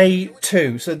be day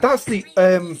 2. So that's the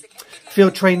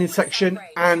field training section,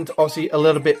 and obviously a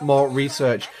little bit more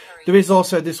research. There is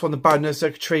also this one, the bio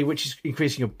circuitry, which is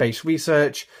increasing your base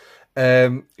research,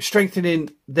 strengthening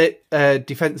the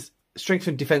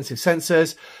strengthen defensive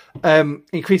sensors,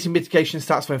 increasing mitigation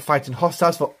stats when fighting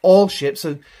hostiles for all ships.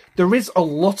 So there is a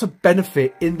lot of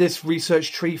benefit in this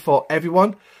research tree for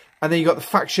everyone. And then you got the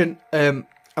faction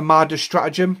Armada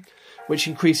stratagem, which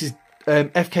increases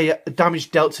FK damage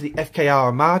dealt to the FKR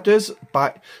armadas.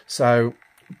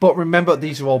 But remember,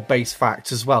 these are all base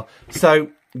facts as well. So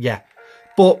yeah,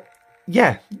 but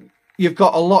yeah, you've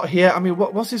got a lot here. I mean,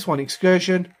 what's this one?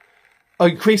 Excursion,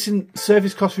 increasing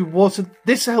service cost rewards. So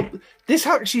this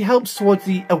actually helps towards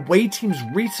the away team's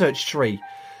research tree.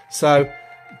 So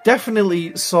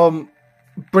definitely some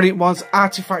brilliant ones.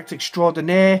 Artifact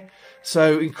extraordinaire.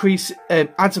 So increase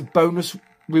adds a bonus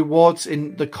rewards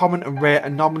in the common and rare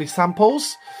anomaly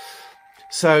samples.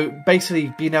 So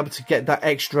basically being able to get that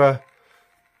extra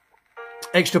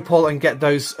pull and get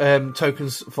those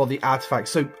tokens for the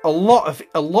artifacts. So a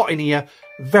lot in here,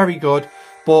 very good.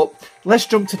 But let's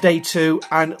jump to day 2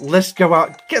 and let's go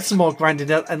out, get some more grinding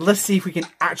done, and let's see if we can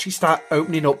actually start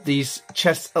opening up these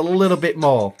chests a little bit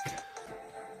more.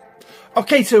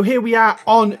 Okay, so here we are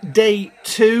on day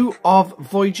 2 of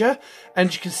Voyager,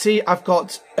 and you can see I've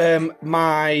got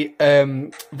my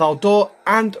Valdor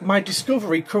and my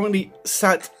Discovery currently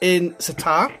sat in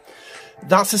Satar.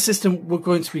 That's a system we're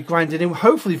going to be grinding in.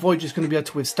 Hopefully Voyager is going to be able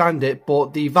to withstand it,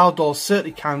 but the Valdor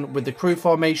certainly can with the crew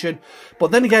formation.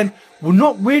 But then again, we're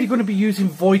not really going to be using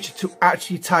Voyager to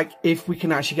actually attack if we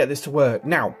can actually get this to work.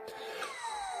 Now,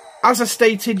 as I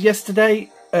stated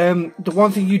yesterday, the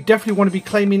one thing you definitely want to be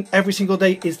claiming every single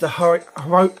day is the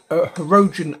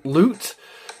Voyager Loop.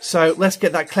 So let's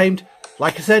get that claimed.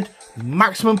 Like I said,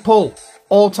 maximum pull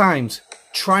all times.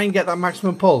 Try and get that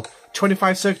maximum pull.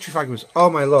 25 circuitry fragments.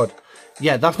 Oh my lord.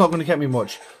 Yeah, that's not going to get me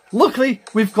much. Luckily,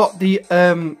 we've got the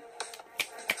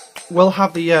we'll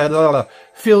have the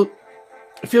field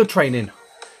training.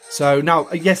 So now,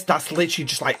 yes, that's literally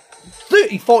just like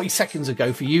 30-40 seconds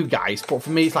ago for you guys, but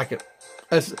for me it's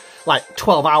like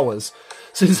 12 hours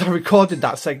since I recorded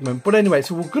that segment. But anyway,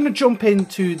 so we're going to jump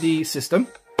into the system,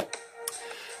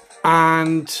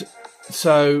 and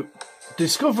so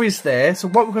Discovery's there. So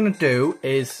what we're going to do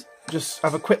is just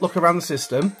have a quick look around the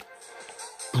system.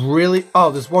 Really?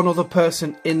 Oh, there's one other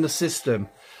person in the system.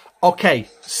 Okay,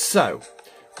 so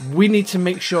we need to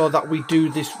make sure that we do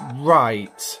this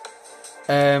right.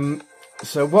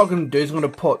 So what I'm going to do is I'm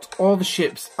going to put all the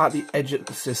ships at the edge of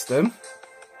the system.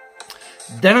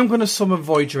 Then I'm going to summon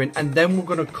Voyager in, and then we're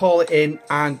going to call it in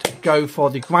and go for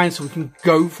the grind so we can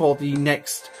go for the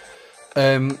next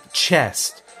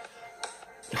chest.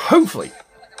 Hopefully.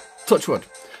 Touch wood.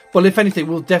 But if anything,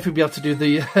 we'll definitely be able to do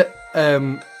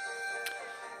the...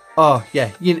 oh,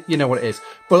 yeah, you know what it is.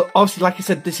 But obviously, like I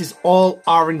said, this is all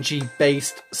RNG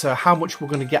based. So how much we're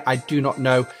going to get, I do not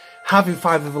know. Having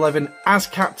 5 of 11 as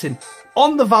captain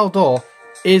on the Valdor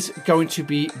is going to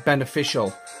be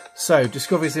beneficial. So,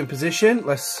 Discovery's in position.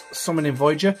 Let's summon in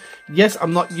Voyager. Yes,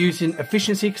 I'm not using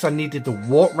efficiency because I needed the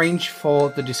warp range for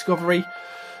the Discovery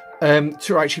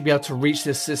to actually be able to reach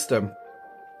this system.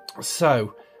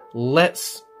 So,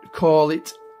 let's call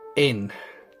it in.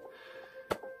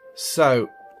 So,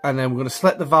 and then we're going to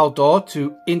select the Valdor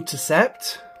to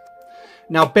intercept.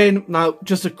 Now,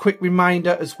 just a quick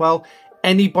reminder as well.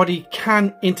 Anybody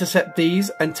can intercept these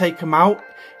and take them out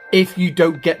if you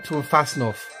don't get to them fast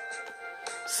enough.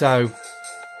 So,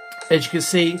 as you can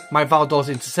see, my Valdor's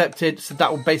intercepted. So that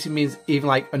will basically mean even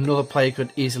like another player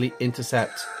could easily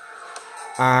intercept.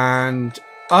 And,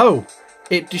 oh,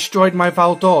 it destroyed my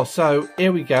Valdor. So,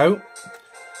 here we go.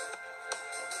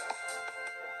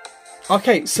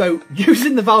 Okay, so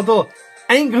using the Valdor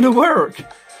ain't going to work.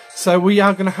 So we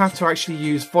are going to have to actually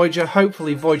use Voyager.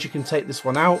 Hopefully Voyager can take this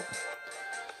one out.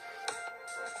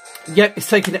 Yep, it's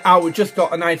taking it out. We've just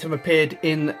got an item appeared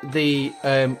in the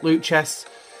loot chest.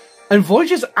 And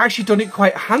Voyager's actually done it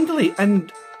quite handily.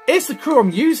 And it's the crew I'm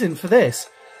using for this.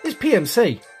 It's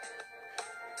PMC.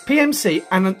 PMC,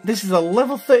 and this is a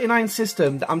level 39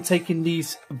 system that I'm taking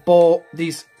these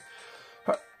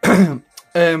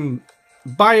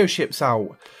bioships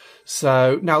out.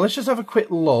 So now let's just have a quick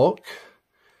look,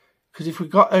 because if we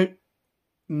got a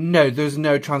no, there's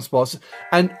no transports.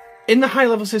 And in the high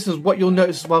level systems, what you'll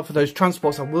notice as well for those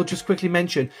transports, I will just quickly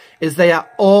mention, is they are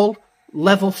all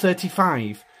level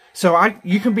 35. So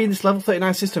you can be in this level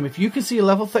 39 system. If you can see a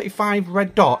level 35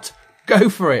 red dot, go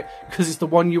for it, because it's the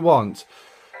one you want.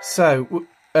 So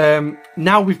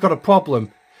now we've got a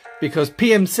problem, because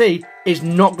PMC is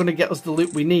not going to get us the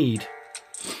loot we need.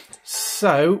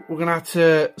 So we're going to have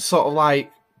to sort of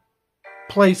like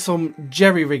play some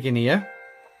jerry-rigging here.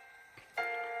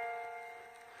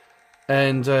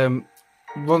 And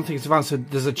run things around. So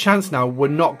there's a chance now we're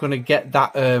not going to get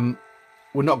that.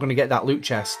 We're not going to get that loot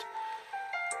chest.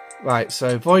 Right.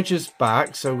 So Voyager's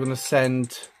back. So we're going to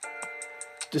send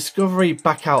Discovery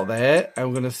back out there, and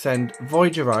we're going to send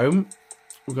Voyager home.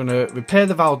 We're going to repair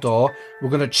the Val door. We're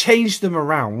going to change them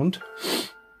around.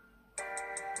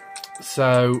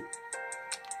 So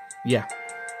yeah.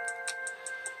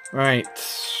 Right.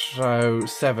 So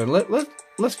 7.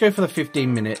 Let's go for the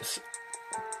 15 minutes.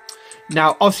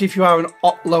 Now, obviously, if you are an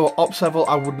lower ops level,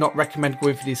 I would not recommend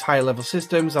going for these higher level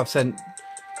systems. I've sent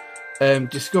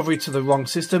Discovery to the wrong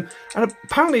system. And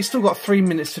apparently it's still got 3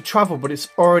 minutes to travel, but it's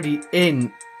already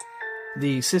in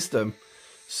the system.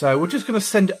 So we're just going to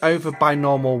send it over by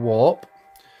normal warp.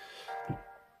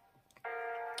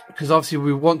 Because obviously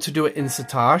we want to do it in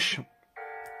Satash.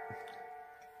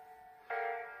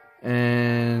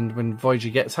 And when Voyager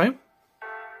gets home.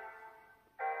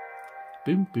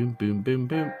 Boom, boom, boom, boom,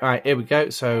 boom. Alright, here we go.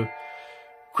 So,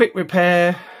 quick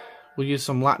repair. We'll use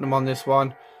some latinum on this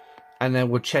one. And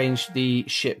then we'll change the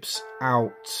ships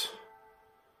out.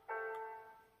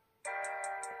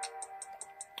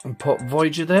 And put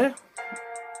Voyager there.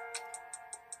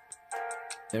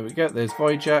 There we go. There's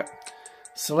Voyager.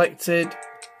 Selected.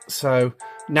 So,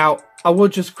 now, I will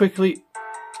just quickly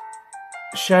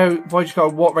show Voyager got a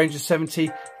warp range of 70.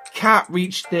 Can't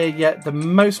reach there yet. The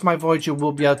most my Voyager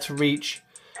will be able to reach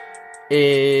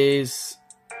is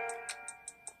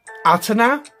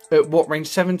Altana at warp range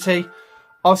 70.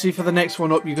 Obviously, for the next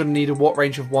one up, you're going to need a warp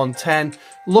range of 110.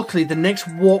 Luckily, the next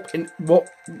warp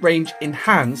range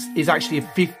enhanced is actually a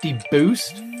 50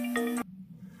 boost.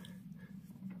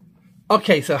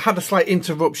 Okay, so I had a slight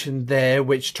interruption there,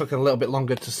 which took a little bit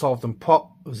longer to solve than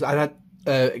I had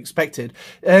expected.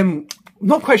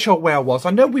 Not quite sure where I was.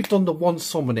 I know we've done the one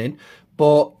summoning,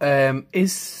 but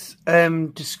is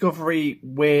Discovery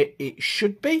where it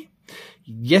should be?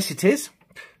 Yes, it is.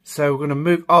 So we're going to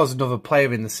move... Oh, there's another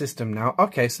player in the system now.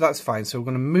 Okay, so that's fine. So we're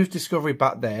going to move Discovery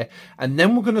back there. And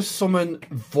then we're going to summon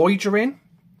Voyager in.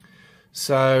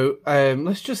 So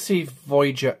let's just see if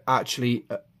Voyager actually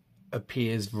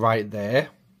appears right there.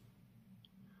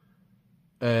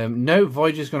 No,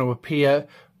 Voyager's going to appear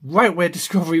right where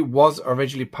Discovery was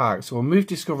originally parked. So we'll move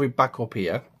Discovery back up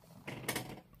here.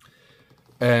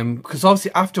 Because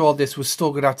obviously after all this, we're still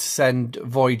going to have to send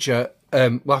Voyager...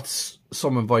 we'll have to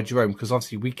summon Voyager home, because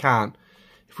obviously we can't...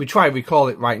 If we try and recall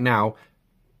it right now,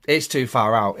 it's too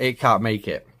far out. It can't make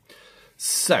it.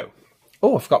 So...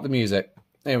 Oh, I forgot the music.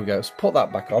 There we go. Let's put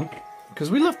that back on.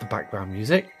 Because we love the background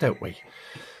music, don't we?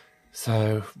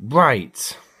 So,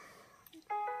 right.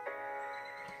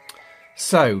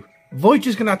 So...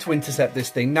 Voyager's going to have to intercept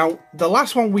this thing. Now, the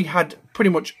last one we had pretty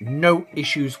much no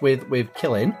issues with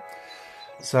killing.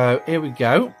 So, here we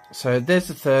go. So, there's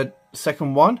the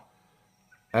second one.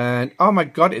 And, oh my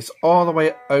god, it's all the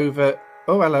way over...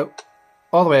 Oh, hello.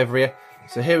 All the way over here.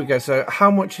 So, here we go. So,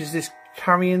 how much is this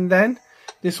carrying then?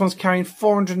 This one's carrying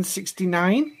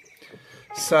 469.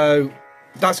 So,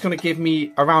 that's going to give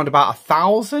me around about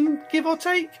 1,000, give or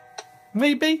take.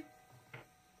 Maybe.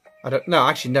 I don't... No,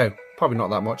 actually, no. Probably not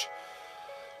that much.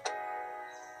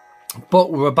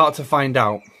 But we're about to find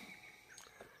out.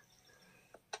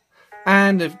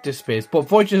 And it disappears. But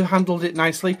Voyager handled it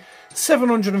nicely.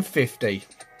 750.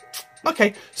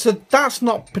 Okay, so that's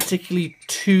not particularly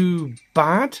too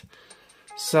bad.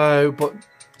 So, but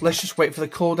let's just wait for the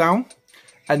cooldown.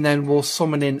 And then we'll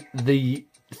summon in the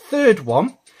third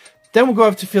one. Then we'll go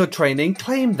over to field training,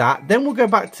 claim that. Then we'll go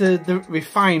back to the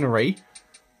refinery.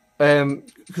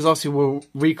 Because obviously we'll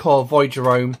recall Voyager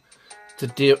home to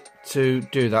do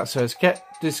that. So let's get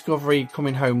Discovery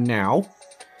coming home now.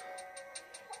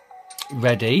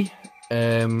 Ready.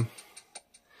 And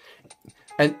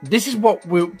this is what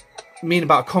we mean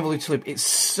about a convoluted loop. It's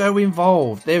so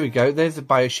involved. There we go. There's the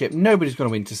bioship. Nobody's going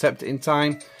to intercept it in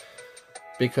time,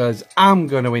 because I'm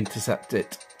going to intercept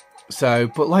it. So,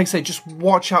 but like I say, just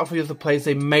watch out for the other players.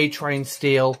 They may try and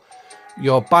steal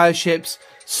your bioships.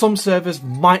 Some servers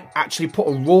might actually put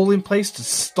a rule in place to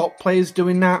stop players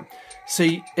doing that. So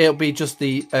it'll be just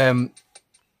the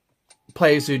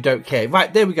players who don't care.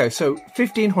 Right, there we go. So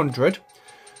 1,500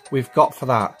 we've got for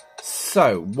that.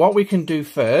 So what we can do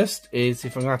first is,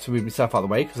 if I'm going to have to move myself out of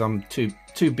the way because I'm too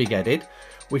big-headed,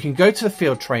 we can go to the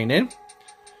field training.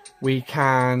 We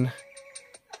can...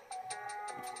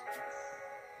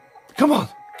 Come on!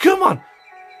 Come on!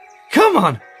 Come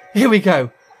on! Here we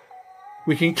go.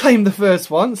 We can claim the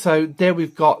first one. So there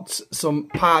we've got some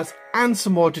parts and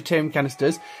some more deuterium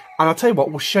canisters. And I'll tell you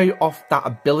what, we'll show you off that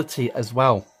ability as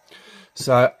well.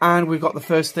 So, and we've got the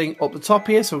first thing up the top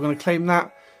here. So we're going to claim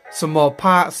that. Some more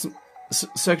parts,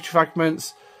 circuitry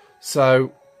fragments.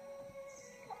 So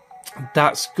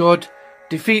that's good.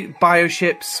 Defeat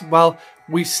bioships. Well,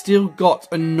 we've still got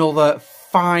another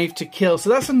 5 to kill. So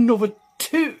that's another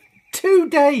two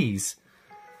days.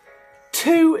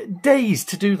 2 days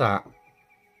to do that.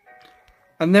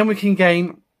 And then we can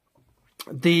gain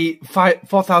the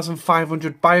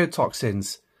 4,500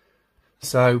 biotoxins.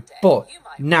 So, but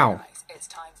now,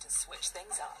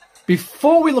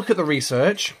 before we look at the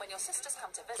research,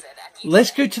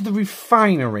 let's go to the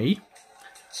refinery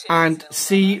and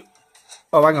see...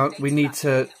 Oh, hang on. We need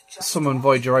to summon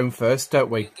Voyager Home first, don't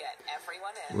we?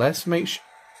 Let's make sure...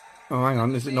 Oh, hang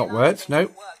on. Has it not worked? No.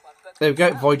 There we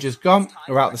go. Voyager's gone.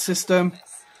 We're out of the system.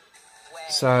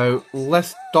 So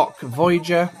let's dock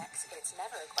Voyager.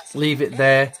 Leave it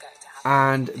there.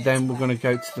 And then we're going to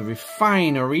go to the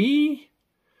refinery.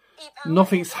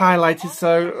 Nothing's highlighted,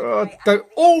 so...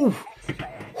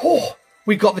 Oh!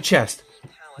 We got the chest.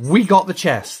 We got the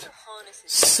chest.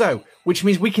 So, which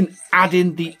means we can add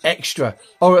in the extra.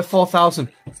 Oh, at 4,000.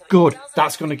 Good.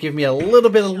 That's going to give me a little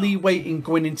bit of leeway in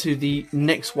going into the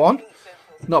next one.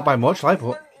 Not by much, like,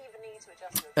 but...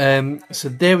 so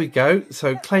there we go.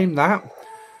 So claim that.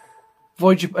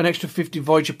 Voyager, an extra 50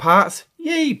 Voyager parts.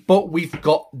 Yay! But we've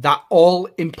got that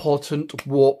all-important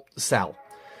warp cell.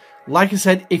 Like I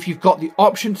said, if you've got the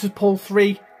option to pull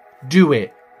 3, do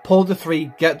it. Pull the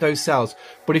 3, get those cells.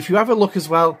 But if you have a look as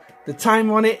well, the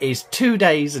time on it is 2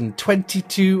 days and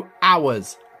 22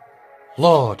 hours.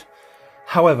 Lord.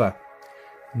 However,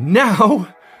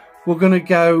 now we're going to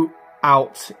go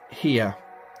out here.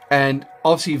 And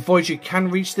obviously Voyager can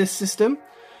reach this system.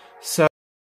 So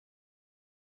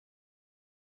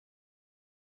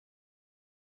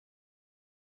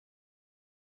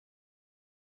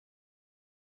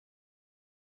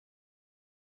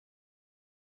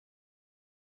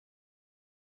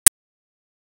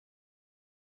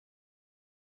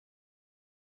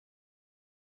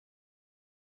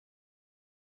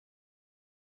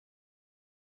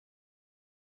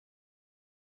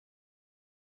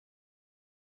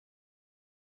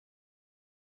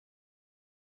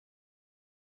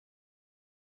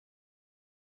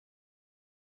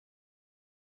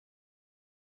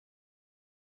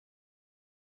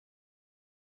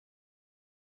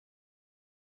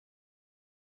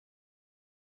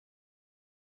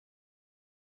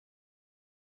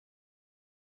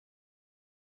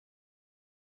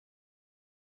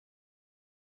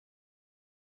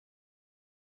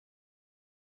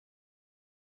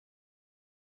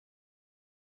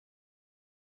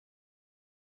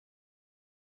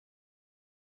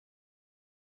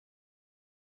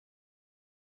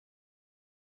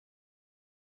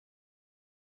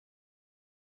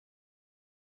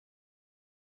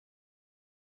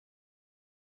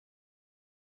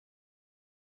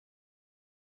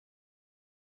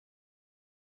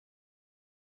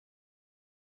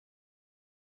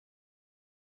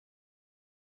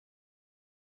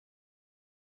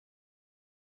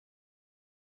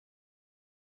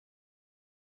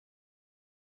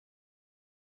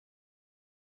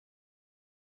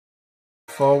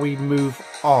before we move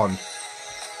on,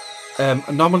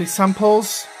 anomaly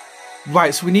samples.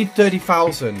 Right, so we need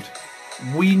 30,000.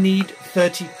 We need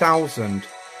 30,000.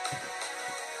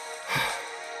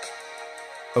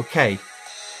 Okay.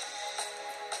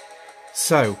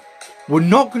 So, we're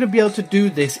not going to be able to do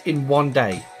this in one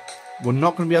day. We're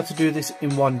not going to be able to do this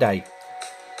in one day.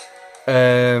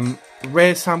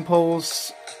 Rare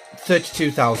samples,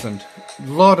 32,000.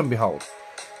 Lord and behold.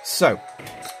 So,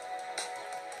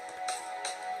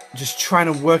 just trying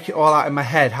to work it all out in my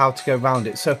head how to go around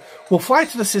it. So we'll fly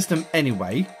to the system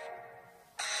anyway.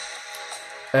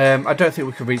 I don't think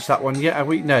we can reach that one yet. Are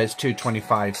we? No, it's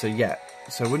 225. So yeah.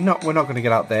 So we're not going to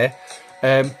get out there.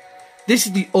 This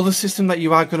is the other system that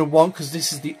you are going to want, because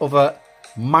this is the other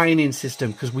mining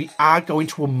system, because we are going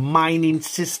to a mining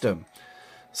system.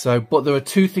 So, but there are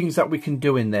 2 things that we can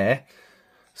do in there.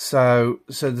 So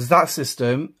there's that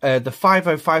system. The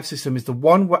 505 system is the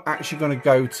one we're actually going to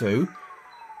go to.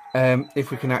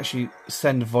 If we can actually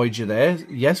send Voyager there.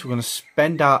 Yes, we're going to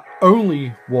spend our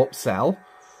only warp cell.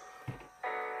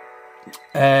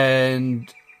 And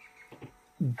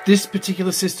this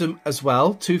particular system as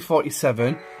well,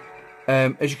 247,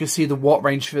 As you can see, the warp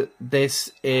range for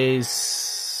this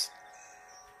is...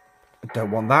 I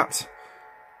don't want that.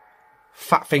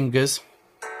 Fat fingers.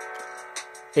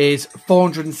 Is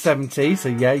 470, so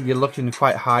yeah, you're looking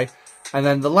quite high. And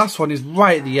then the last one is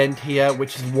right at the end here,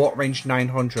 which is warp range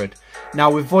 900.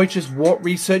 Now with Voyager's warp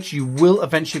research, you will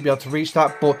eventually be able to reach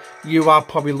that, but you are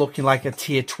probably looking like a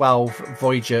tier 12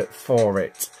 Voyager for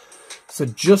it. So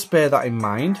just bear that in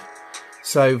mind.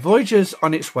 So Voyager's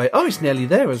on its way. Oh, it's nearly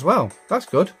there as well. That's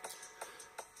good.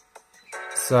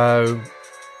 So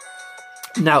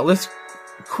now let's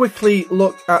quickly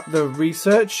look at the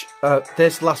research.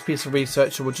 There's the last piece of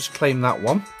research, so we'll just claim that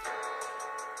one.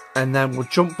 And then we'll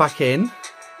jump back in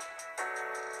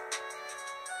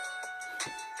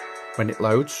when it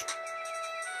loads.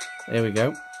 There we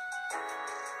go.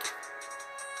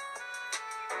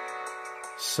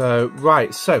 So,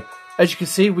 right, so as you can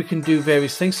see, we can do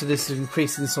various things. So this is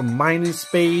increasing some mining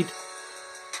speed.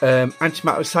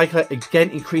 Antimatter recycler, again,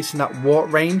 increasing that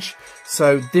warp range.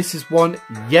 So this is one.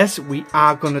 Yes, we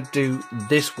are going to do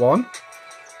this one.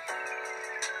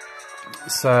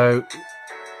 So,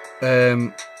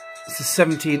 it's a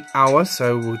 17 hour,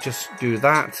 so we'll just do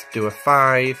that, do a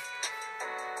 5,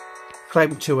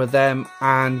 claim 2 of them,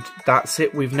 and that's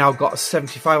it. We've now got a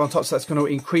 75 on top, so that's going to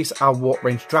increase our warp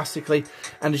range drastically.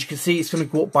 And as you can see, it's going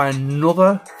to go up by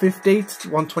another 50 to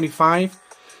 125.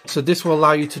 So this will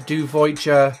allow you to do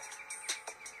Voyager.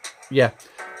 Yeah.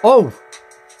 Oh!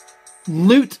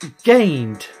 Loot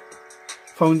gained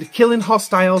from the killing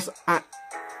hostiles at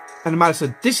Animator.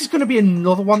 So this is going to be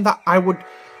another one that I would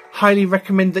highly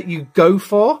recommend that you go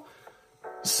for.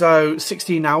 So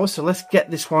 16 hours. So let's get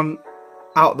this one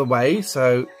out of the way.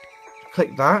 So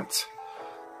click that.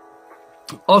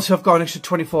 Also, I've got an extra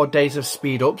 24 days of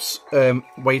speed ups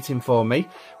waiting for me.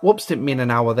 Whoops, didn't mean an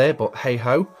hour there, but hey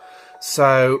ho.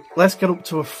 So let's get up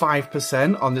to a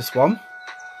 5% on this one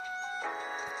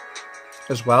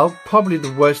as well. Probably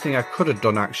the worst thing I could have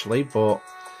done actually, but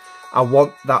I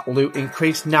want that loot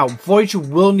increase. Now, Voyager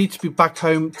will need to be back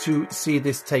home to see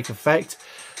this take effect.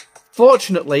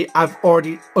 Unfortunately, I've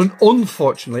already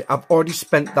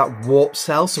spent that warp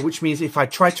cell, so which means if I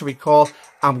try to recall,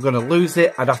 I'm going to lose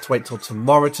it. I'd have to wait till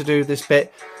tomorrow to do this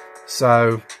bit.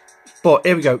 So, but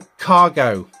here we go.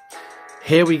 Cargo.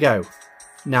 Here we go.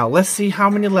 Now, let's see how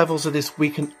many levels of this we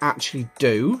can actually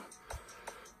do.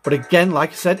 But again,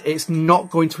 like I said, it's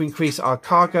not going to increase our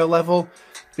cargo level,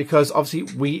 because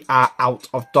obviously we are out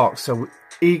of dock. So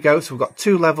here you go. So we've got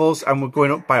 2 levels and we're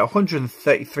going up by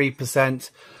 133%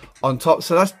 on top.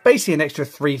 So that's basically an extra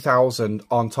 3,000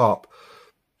 on top.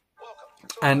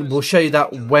 And we'll show you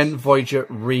that when Voyager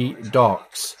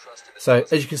redocks. So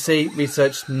as you can see,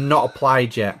 research not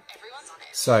applied yet.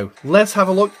 So let's have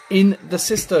a look in the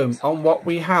system on what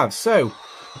we have. So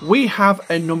we have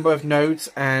a number of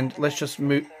nodes, and let's just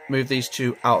move these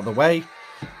 2 out of the way.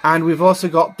 And we've also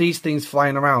got these things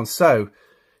flying around. So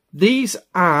these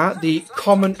are the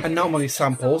common anomaly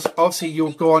samples. Obviously,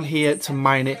 you'll go on here to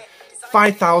mine it.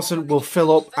 5,000 will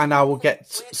fill up and I will get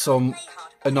some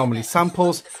anomaly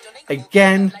samples.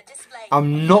 Again,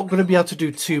 I'm not going to be able to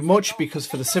do too much because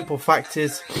for the simple fact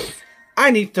is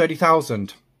I need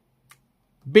 30,000.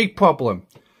 Big problem.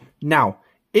 Now,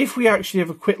 if we actually have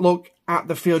a quick look at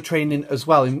the field training as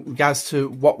well in regards to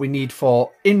what we need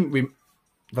for in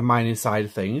the mining side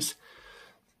of things.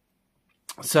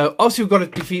 So obviously we've got to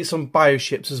defeat some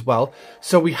bioships as well.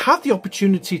 So we have the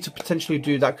opportunity to potentially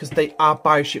do that because they are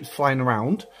bioships flying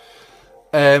around.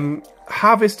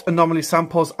 Harvest anomaly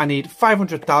samples, I need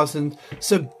 500,000.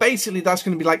 So basically that's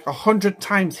going to be like 100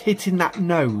 times hitting that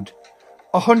node.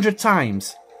 100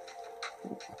 times.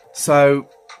 So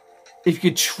if you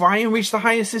could try and reach the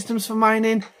higher systems for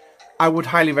mining, I would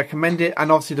highly recommend it.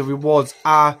 And obviously the rewards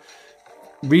are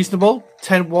reasonable.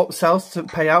 10 warp cells to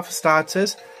pay out for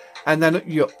starters. And then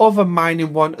your other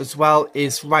mining one as well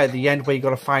is right at the end where you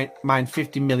got to mine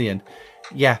 50 million.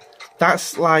 Yeah,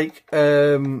 that's like,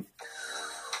 I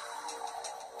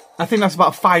think that's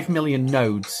about 5 million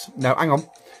nodes. No, hang on.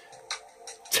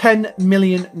 10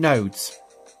 million nodes.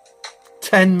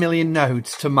 10 million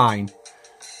nodes to mine.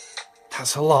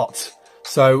 That's a lot.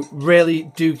 So really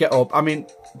do get up. I mean,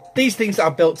 these things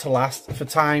are built to last for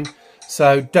time.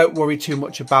 So don't worry too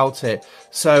much about it.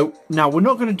 So now we're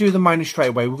not going to do the mining straight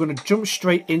away. We're going to jump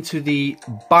straight into the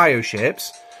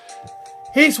bioships.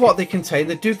 Here's what they contain.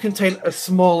 They do contain a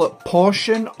smaller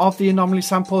portion of the anomaly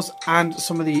samples and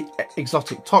some of the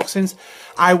exotic toxins.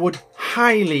 I would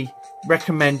highly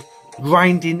recommend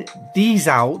grinding these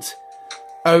out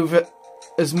over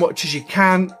as much as you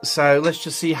can. So let's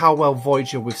just see how well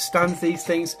Voyager withstands these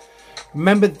things.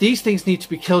 Remember, these things need to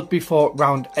be killed before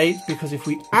round 8, because if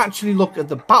we actually look at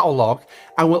the battle log,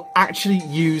 and we'll actually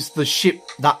use the ship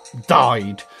that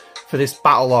died for this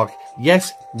battle log.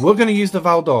 Yes, we're going to use the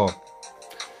Valdor.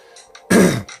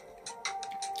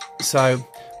 So,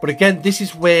 but again, this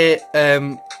is where,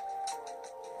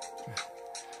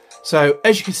 so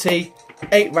as you can see,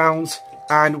 8 rounds,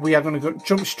 and we are going to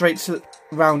jump straight to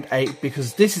round 8,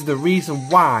 because this is the reason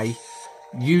why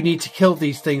you need to kill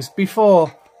these things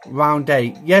before round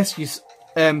 8. Yes, you,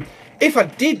 if I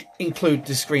did include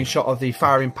the screenshot of the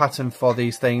firing pattern for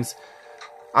these things,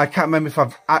 I can't remember if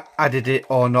I've added it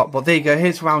or not, but there you go.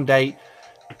 Here's round 8.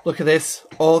 Look at this.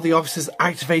 All the officers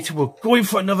activated. We're going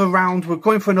for another round. We're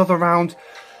going for another round.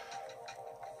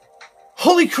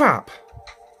 Holy crap.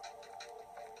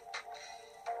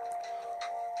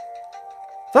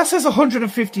 That says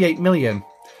 158 million.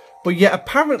 But yet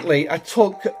apparently I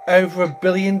took over 1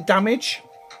 billion damage.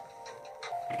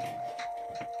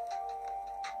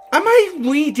 Am I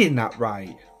reading that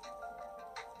right?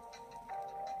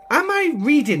 Am I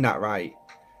reading that right?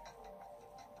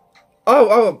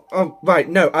 Oh, right.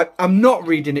 No, I'm not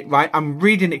reading it right. I'm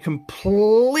reading it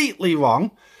completely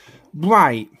wrong.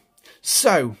 Right.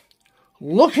 So,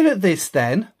 looking at this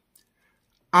then,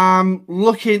 I'm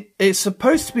looking, it's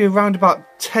supposed to be around about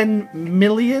 10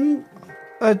 million,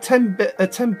 10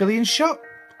 billion shot.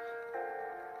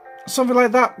 Something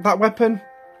like that, that weapon.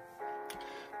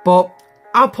 But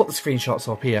I'll put the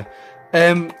screenshots up here.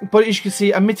 But as you can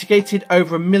see, I mitigated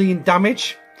over 1 million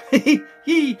damage.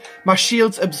 My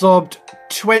shields absorbed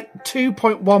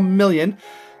 2.1 million.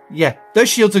 Yeah, those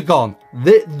shields are gone.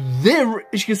 They're,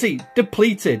 as you can see,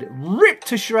 depleted, ripped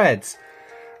to shreds.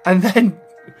 And then,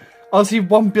 obviously,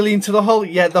 1 billion to the hull.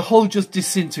 Yeah, the hull just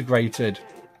disintegrated.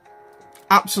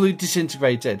 Absolutely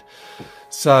disintegrated.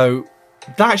 So,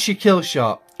 that's your kill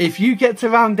shot. If you get to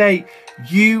round 8,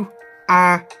 you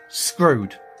are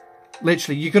screwed.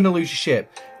 Literally, you're going to lose your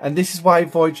ship. And this is why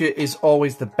Voyager is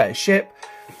always the better ship.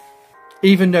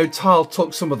 Even though Tal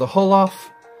took some of the hull off.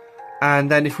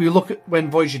 And then if we look at when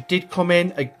Voyager did come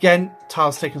in, again,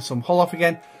 Tal's taken some hull off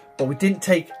again. But we didn't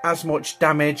take as much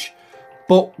damage.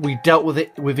 But we dealt with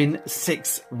it within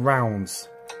 6 rounds.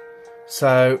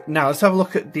 So now let's have a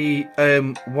look at the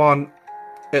one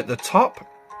at the top.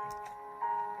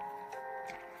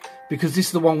 Because this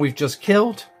is the one we've just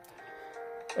killed.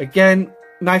 Again,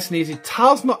 nice and easy.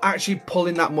 Tal's not actually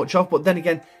pulling that much off. But then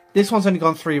again, this one's only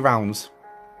gone 3 rounds.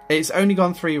 It's only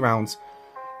gone 3 rounds.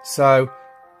 So,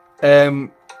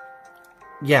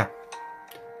 yeah.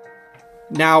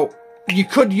 Now, you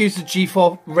could use the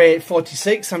G4 Ray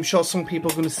 46. I'm sure some people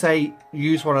are going to say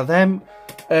use one of them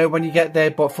when you get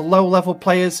there. But for low level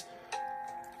players,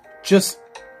 just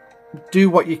do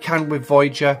what you can with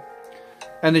Voyager.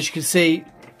 And as you can see,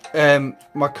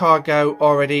 my cargo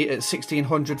already at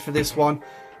 1600 for this one.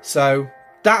 So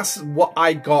that's what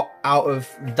I got out of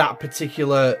that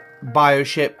particular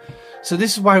bioship. So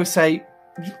this is why I would say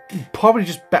you're probably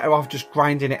just better off just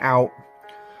grinding it out,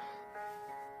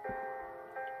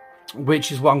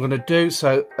 which is what I'm going to do.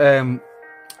 So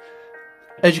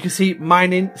as you can see,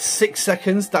 mining 6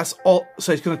 seconds. That's all.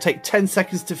 So it's going to take 10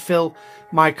 seconds to fill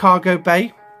my cargo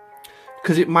bay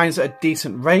because it mines at a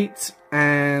decent rate.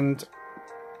 And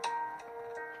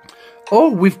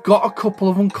oh, we've got a couple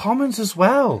of uncommons as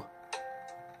well.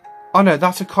 Oh no,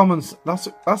 that's a common. That's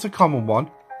a common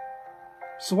one.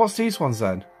 So what's these ones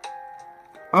then?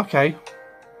 Okay.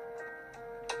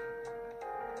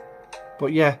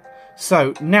 But yeah.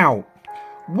 So now,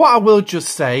 what I will just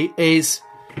say is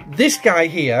this guy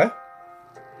here.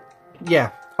 Yeah.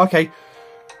 Okay.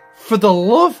 For the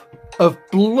love of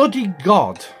bloody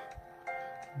God,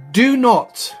 do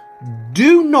not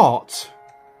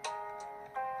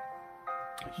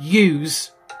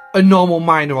use a normal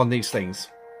miner on these things.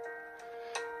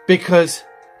 Because,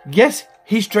 yes,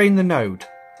 he's drained the node.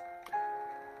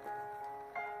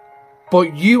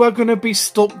 But you are going to be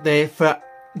stuck there for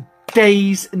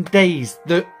days and days.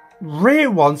 The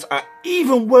rare ones are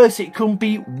even worse. It can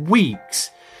be weeks.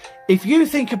 If you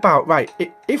think about, right,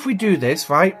 if we do this,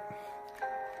 right,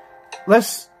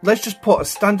 let's just put a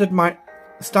standard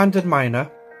miner.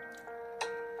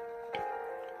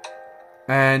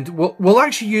 And we'll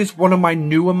actually use one of my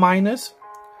newer miners,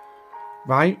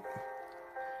 right?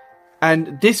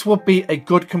 And this will be a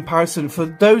good comparison for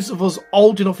those of us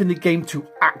old enough in the game to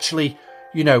actually,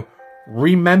 you know,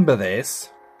 remember this.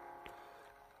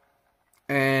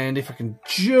 And if I can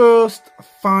just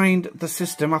find the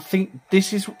system, I think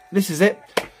this is it.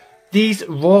 These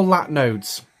raw lat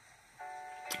nodes.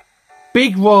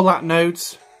 Big raw lat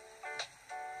nodes.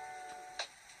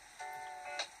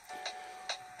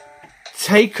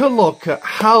 take a look at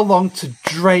how long to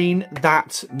drain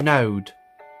that node.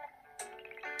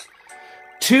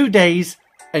 2 days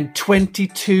and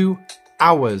 22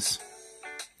 hours.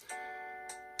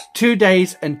 2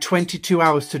 days and 22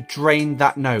 hours to drain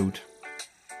that node.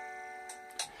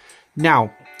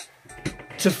 Now,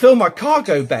 to fill my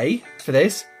cargo bay for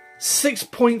this,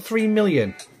 6.3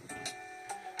 million.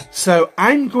 So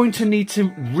I'm going to need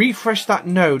to refresh that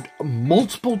node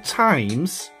multiple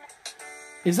times.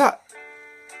 Is that...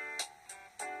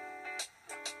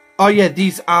 Oh yeah,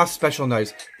 these are special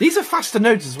nodes. These are faster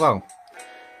nodes as well.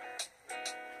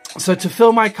 So to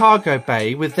fill my cargo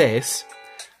bay with this,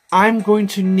 I'm going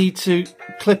to need to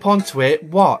clip onto it,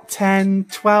 what, 10,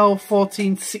 12,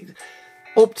 14, 16,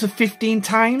 up to 15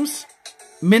 times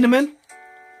minimum.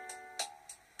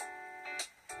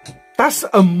 That's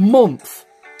a month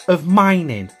of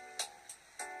mining.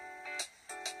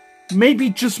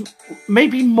 Maybe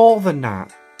more than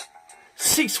that.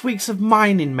 6 weeks of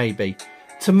mining maybe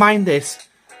to mine this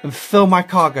and fill my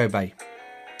cargo bay.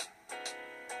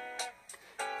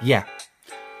 Yeah.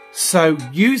 So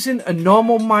using a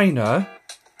normal miner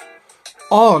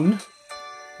on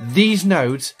these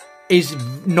nodes is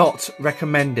not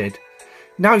recommended.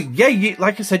 Now, yeah,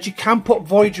 like I said, you can put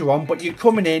Voyager on, but you're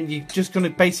coming in, you're just going to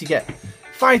basically get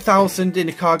 5,000 in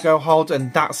a cargo hold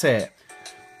and that's it.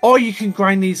 Or you can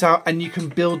grind these out and you can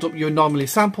build up your anomaly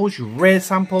samples, your rare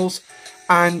samples,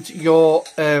 and your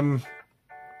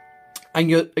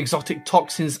exotic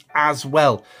toxins as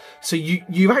well. So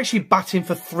you're actually batting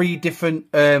for three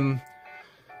different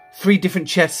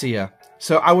chests here.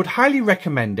 So I would highly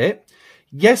recommend it.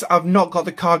 Yes, I've not got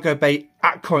the cargo bay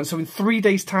at current, so in 3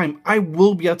 days' time I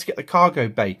will be able to get the cargo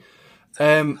bay.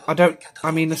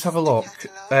 Let's have a look.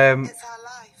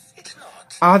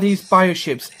 Are these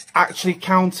bioships actually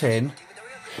counting?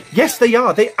 Yes, they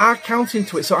are. They are counting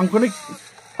to it. So I'm gonna.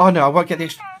 Oh no, I won't get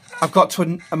this. I've got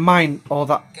to mine all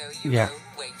that. Yeah.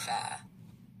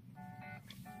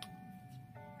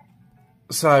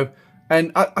 So,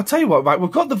 and I'll tell you what, right?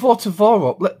 We've got the Voyager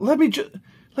up. Let me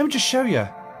just show you.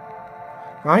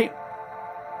 Right,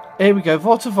 here we go,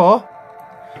 Voyager.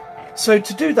 So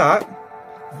to do that,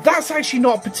 that's actually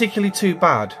not particularly too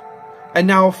bad. An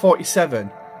hour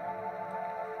 47.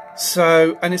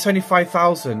 So, and it's only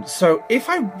 5,000. So if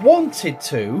I wanted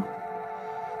to,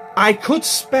 I could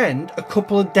spend a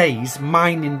couple of days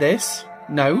mining this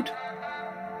node.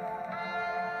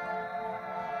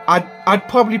 I'd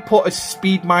probably put a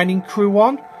speed mining crew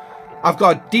on. I've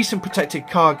got a decent protected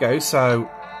cargo, so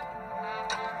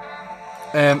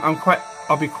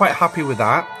I'll be quite happy with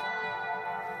that.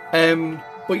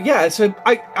 But yeah, so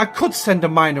I could send a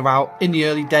miner out in the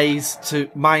early days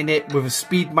to mine it with a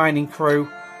speed mining crew.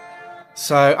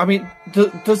 So, I mean,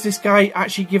 does this guy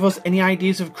actually give us any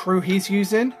ideas of crew he's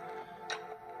using?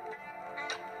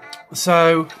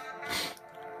 So,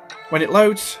 when it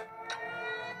loads...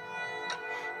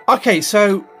 Okay,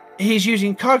 so he's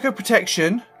using cargo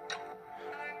protection.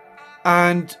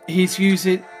 And he's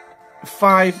using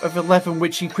 5 of 11,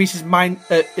 which increases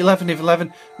 11 of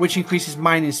 11, which increases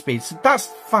mining speed. So that's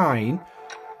fine.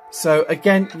 So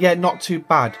again, yeah, not too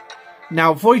bad.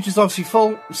 Now Voyager's obviously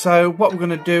full, so what we're going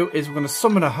to do is we're going to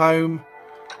summon a home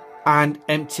and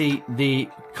empty the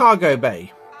cargo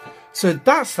bay. So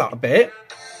that's that bit.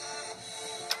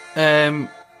 We're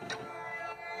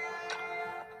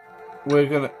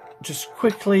going to just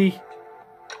quickly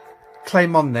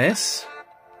claim on this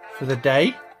for the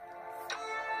day.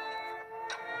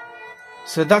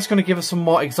 So that's going to give us some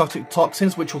more exotic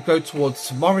toxins, which will go towards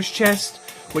tomorrow's chest,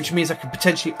 which means I could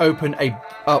potentially open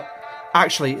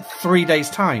actually 3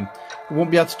 days time. I won't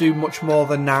be able to do much more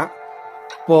than that.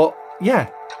 But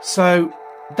yeah, so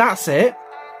that's it.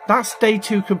 That's day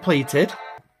 2 completed.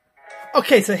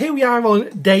 Okay, so here we are on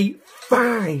day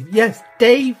 5. Yes,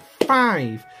 day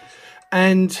 5.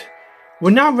 And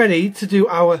we're now ready to do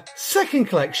our second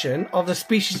collection of the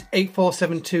Species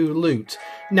 8472 loot.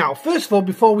 Now, first of all,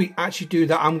 before we actually do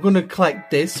that, I'm going to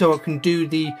collect this so I can do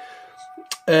the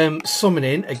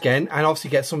summoning again and obviously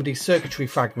get some of these circuitry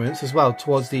fragments as well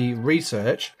towards the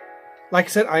research. Like I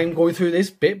said, I am going through this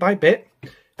bit by bit.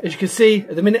 As you can see,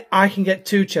 at the minute I can get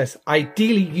 2 chests.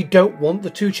 Ideally, you don't want the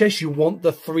 2 chests, you want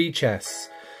the 3 chests.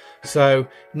 So,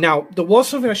 now, there was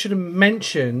something I should have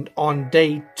mentioned on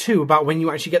day 2 about when you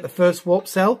actually get the first warp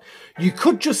cell. You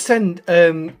could just send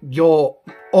your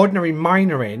ordinary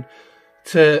miner in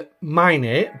to mine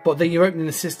it, but then you're opening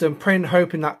the system, praying and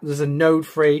hoping that there's a node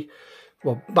free.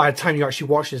 Well, by the time you actually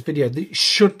watch this video, it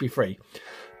should be free.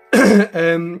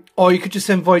 Or you could just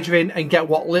send Voyager in and get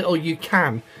what little you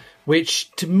can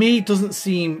which to me doesn't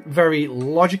seem very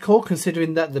logical,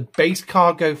 considering that the base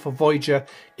cargo for Voyager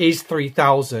is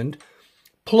 3,000,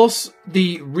 plus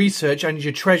the research and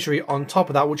your treasury on top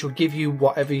of that, which will give you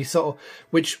whatever you sort of,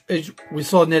 which we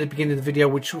saw near the beginning of the video,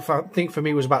 which I think for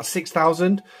me was about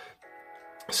 6,000.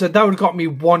 So that would have got me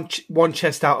one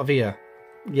chest out of here.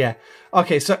 Yeah.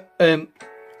 Okay, so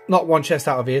not one chest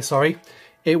out of here, sorry.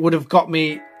 It would have got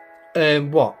me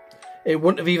what? It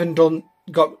wouldn't have even done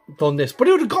this, but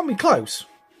it would have got me close.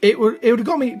 It would have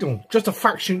got me just a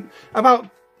fraction, about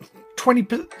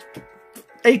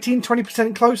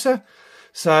 18-20% closer.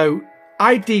 So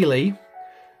ideally,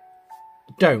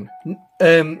 don't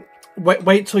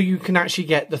wait till you can actually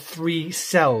get the 3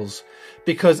 cells,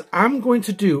 because I'm going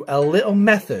to do a little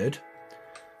method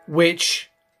which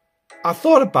I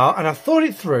thought about and I thought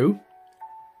it through,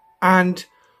 and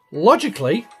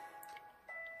logically,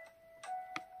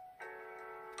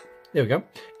 there we go,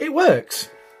 it works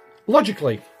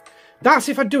logically. That's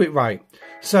if I do it right.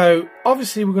 So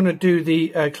obviously we're going to do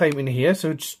the claim in here,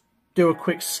 so just do a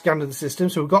quick scan of the system.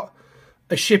 So we've got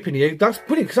a ship in here. That's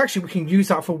brilliant, because actually we can use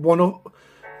that for one of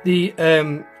the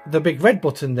big red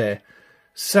button there.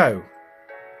 So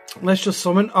let's just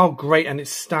summon. Oh great, and it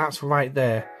starts right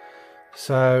there.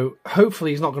 So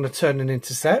hopefully he's not going to turn and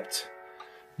intercept.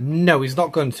 No, he's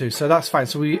not going to, so that's fine.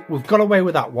 So we've got away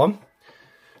with that one.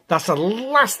 That's the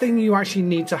last thing you actually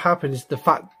need to happen, is the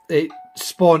fact it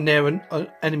spawned near an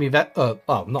enemy not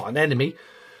an enemy,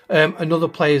 another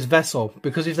player's vessel,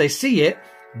 because if they see it,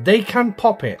 they can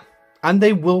pop it, and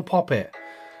they will pop it.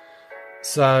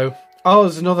 So, oh,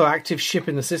 there's another active ship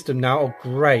in the system now. Oh,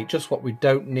 great, just what we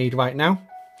don't need right now.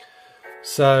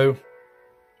 So,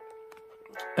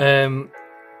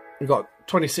 we've got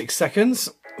 26 seconds,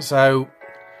 so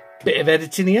bit of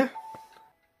editing here.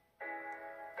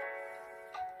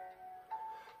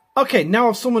 Okay, now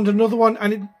I've summoned another one,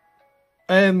 and it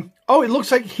oh, it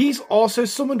looks like he's also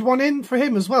summoned one in for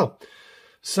him as well.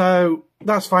 So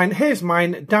that's fine. Here's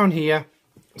mine down here.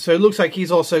 So it looks like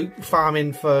he's also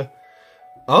farming for...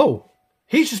 Oh,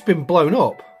 he's just been blown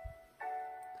up.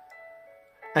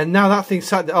 And now that thing's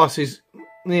sat there. Oh, so he's...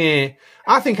 Yeah,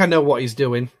 I think I know what he's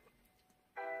doing.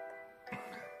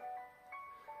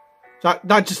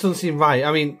 That just doesn't seem right.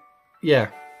 I mean,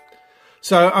 yeah.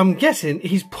 So I'm guessing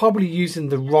he's probably using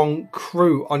the wrong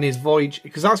crew on his Voyager,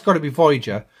 because that's got to be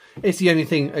Voyager. It's the only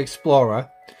thing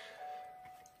Explorer.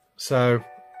 So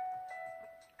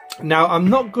now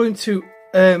I'm not going to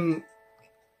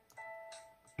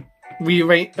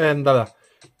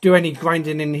do any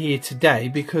grinding in here today,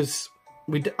 because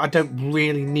I don't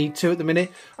really need to at the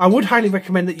minute. I would highly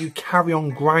recommend that you carry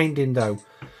on grinding though.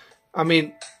 I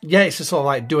mean, yeah, it's just sort of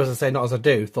like do as I say, not as I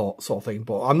do, sort of thing.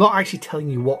 But I'm not actually telling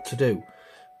you what to do.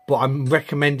 But I'm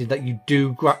recommending that you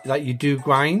do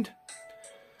grind.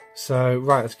 So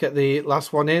right, let's get the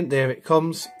last one in. There it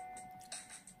comes.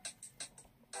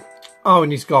 Oh,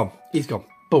 and he's gone. He's gone.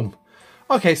 Boom.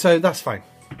 Okay, so that's fine.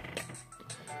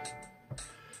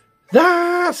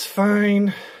 That's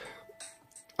fine.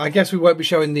 I guess we won't be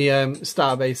showing the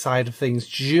starbase side of things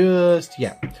just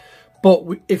yet. But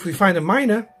if we find a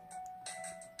miner,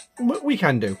 we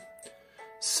can do.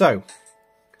 So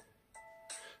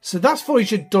that's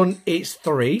Voyager done its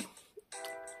 3.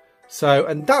 So,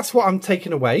 and that's what I'm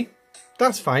taking away.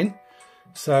 That's fine.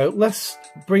 So let's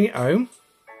bring it home,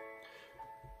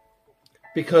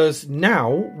 because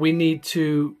now we need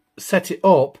to set it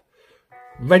up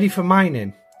ready for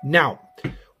mining. Now,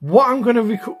 what I'm going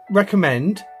to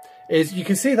recommend is, you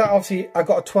can see that obviously I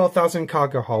got a 12,000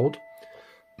 cargo hold.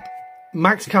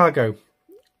 Max cargo.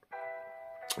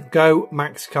 Go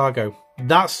max cargo.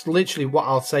 That's literally what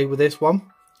I'll say with this one.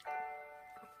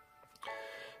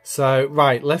 So,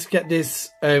 right, let's get this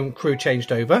crew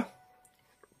changed over.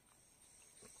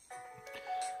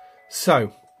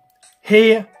 So,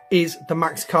 here is the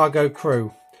max cargo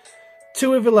crew.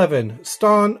 2 of 11,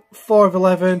 Starn, 4 of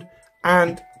 11,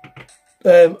 and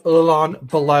Lalon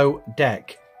below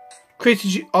deck.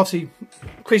 Obviously,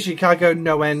 creature cargo,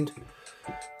 no end.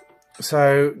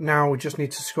 So, now we just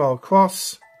need to scroll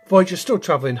across. Voyager's still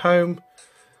travelling home.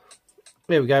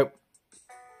 There we go.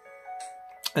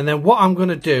 And then what I'm going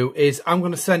to do is I'm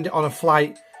going to send it on a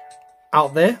flight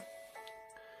out there.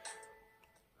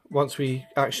 Once we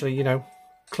actually, you know,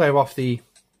 clear off the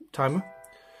timer.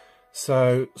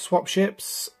 So swap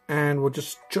ships, and we'll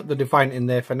just chuck the Divine in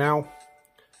there for now.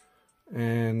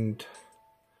 And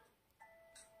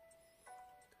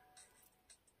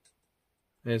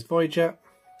there's Voyager.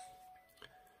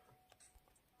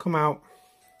 Come out.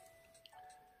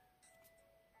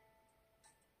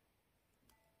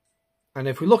 And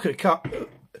if we look at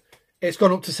it's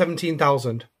gone up to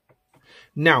 17,000.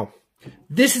 Now,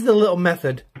 this is the little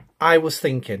method I was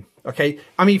thinking, okay?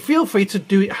 I mean, feel free to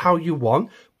do it how you want,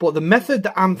 but the method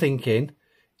that I'm thinking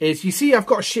is, you see I've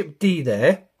got ship D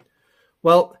there.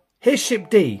 Well, here's ship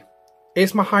D.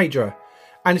 It's my Hydra.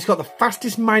 And it's got the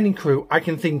fastest mining crew I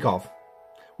can think of,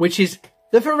 which is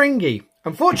the Ferengi.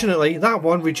 Unfortunately, that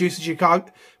one reduces your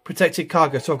protected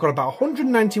cargo. So I've got about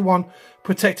 191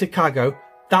 protected cargo.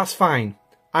 That's fine.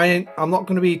 I'm not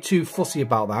going to be too fussy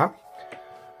about that.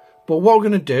 But what we're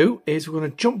going to do is we're going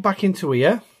to jump back into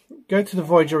here, go to the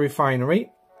Voyager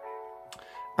refinery.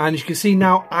 And as you can see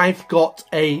now, I've got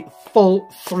a full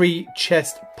 3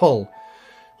 chest pull.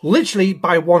 Literally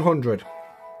by 100.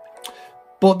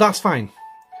 But that's fine.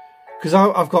 Because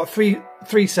I've got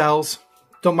three cells.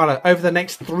 Don't matter. Over the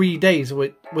next 3 days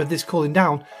with this cooling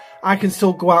down, I can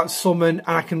still go out and summon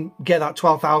and I can get that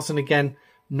 12,000 again.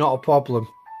 Not a problem.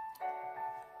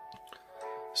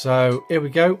 So here we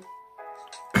go.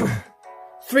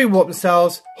 3 warp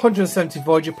cells, 170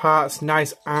 Voyager parts,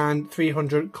 nice, and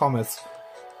 300 commas.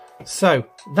 So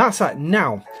that's that.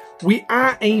 Now we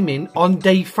are aiming on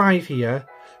day 5 here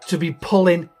to be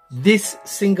pulling this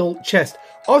single chest.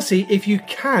 Obviously, if you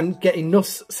can get enough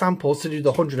samples to do the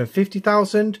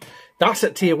 150,000, that's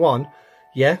at tier 1.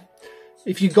 Yeah,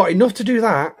 if you've got enough to do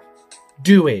that,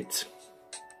 do it,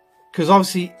 because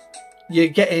obviously you're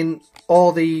getting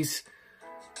all these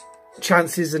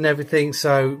chances and everything,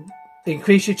 so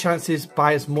increase your chances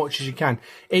by as much as you can.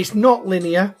 It's not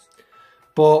linear,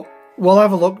 but we'll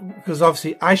have a look, because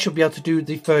obviously I should be able to do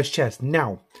the first chest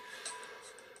now.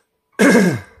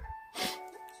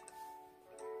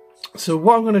 So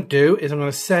what I'm going to do is I'm going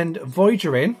to send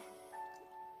Voyager in.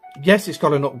 Yes, it's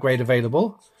got an upgrade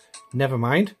available. Never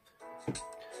mind.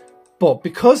 But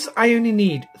because I only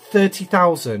need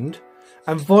 30,000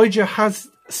 and Voyager has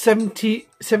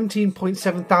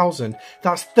 17.7 thousand,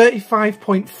 that's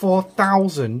 35.4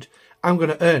 thousand I'm going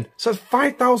to earn. So that's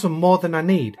 5,000 more than I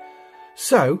need.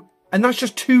 So, and that's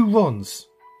just 2 runs.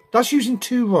 That's using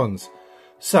 2 runs.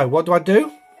 So what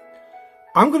do?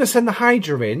 I'm going to send the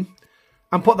Hydra in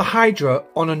and put the Hydra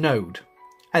on a node.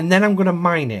 And then I'm going to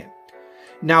mine it.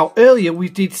 Now, earlier we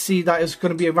did see that it's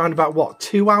going to be around about, what,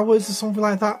 2 hours or something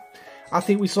like that? I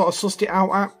think we sort of sussed it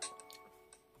out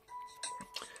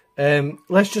at.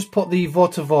 Let's just put the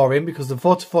Voyager in, because the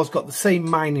Voyager's got the same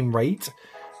mining rate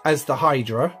as the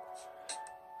Hydra.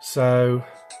 So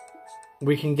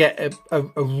we can get a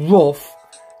rough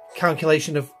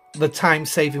calculation of the time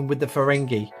saving with the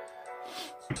Ferengi.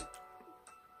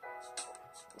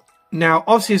 Now,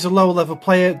 obviously, as a lower level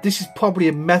player, this is probably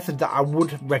a method that I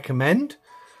would recommend.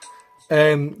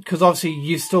 Because obviously,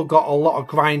 you've still got a lot of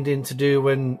grinding to do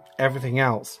and everything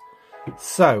else.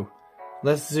 So,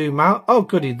 let's zoom out. Oh,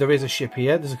 goody, there is a ship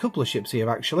here. There's a couple of ships here,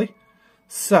 actually.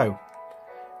 So,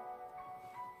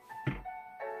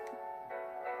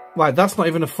 right, that's not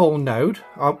even a full node.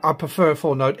 I prefer a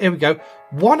full node. Here we go.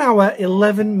 1 hour,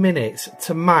 11 minutes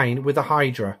to mine with a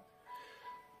Hydra.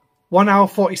 1 hour,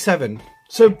 47.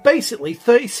 So basically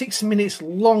 36 minutes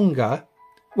longer.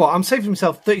 Well, I'm saving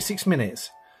myself 36 minutes.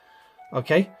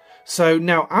 Okay. So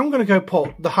now I'm going to go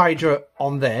put the Hydra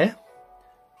on there.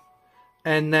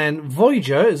 And then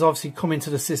Voyager is obviously coming to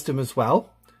the system as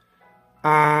well.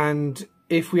 And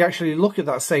if we actually look at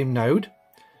that same node,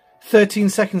 13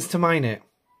 seconds to mine it.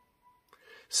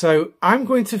 So I'm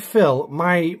going to fill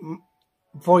my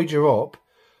Voyager up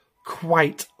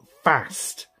quite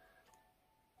fast.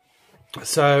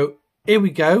 So here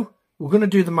we go. We're going to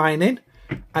do the mining.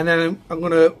 And then I'm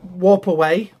going to warp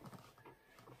away.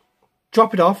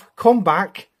 Drop it off. Come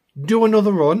back. Do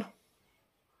another run.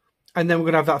 And then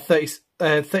we're going to have that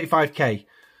 35k.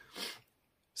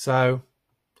 So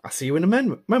I'll see you in a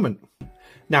moment.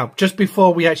 Now, just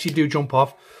before we actually do jump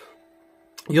off,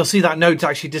 you'll see that node's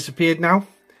actually disappeared now.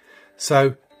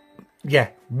 So, yeah,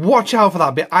 watch out for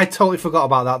that bit. I totally forgot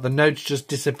about that. The nodes just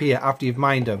disappear after you've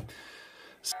mined them.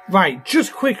 Right,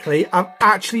 just quickly, I've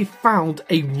actually found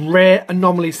a rare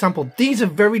anomaly sample. These are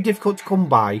very difficult to come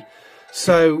by.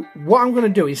 So, what I'm going to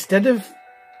do, instead of...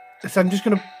 So I'm just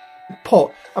going to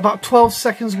put about 12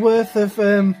 seconds worth of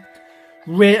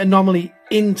rare anomaly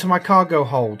into my cargo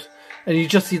hold. And you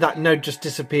just see that node just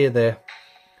disappear there.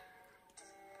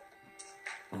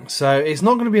 So, it's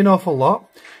not going to be an awful lot.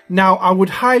 Now, I would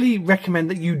highly recommend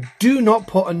that you do not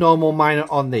put a normal miner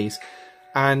on these.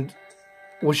 And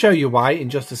we'll show you why in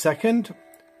just a second.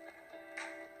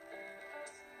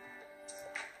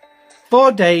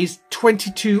 4 days,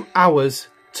 22 hours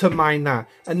to mine that.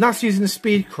 And that's using the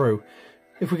speed crew.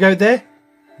 If we go there,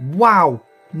 wow,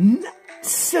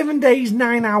 7 days,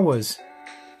 9 hours.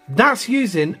 That's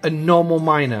using a normal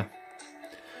miner.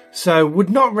 So would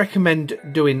not recommend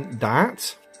doing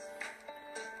that.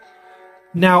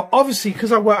 Now, obviously,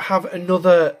 because I won't have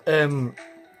another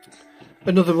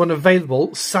one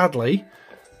available, sadly,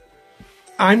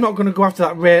 I'm not going to go after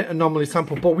that rare anomaly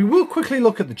sample, but we will quickly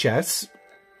look at the chests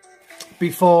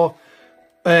before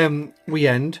we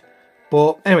end.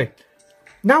 But anyway,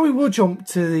 now we will jump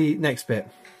to the next bit.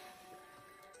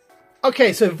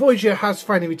 Okay, so Voyager has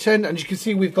finally returned, and you can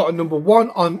see we've got a number 1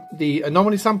 on the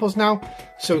anomaly samples now.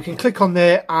 So we can click on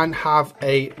there and have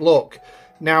a look.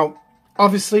 Now,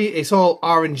 obviously, it's all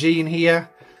RNG in here.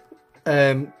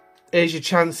 Here's your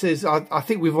chances. I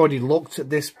think we've already looked at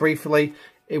this briefly.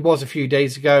 It was a few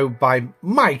days ago by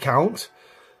my count.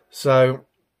 So,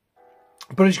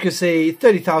 but as you can see,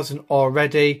 30,000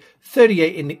 already,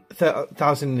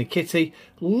 38,000 in the kitty.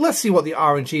 Let's see what the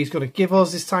RNG is going to give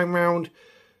us this time round.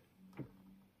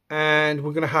 And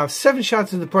we're going to have 7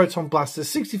 shards in the proton blaster,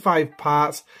 65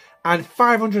 parts, and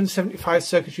 575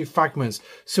 circuitry fragments.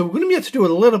 So we're going to be able to do a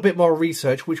little bit more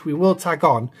research, which we will tag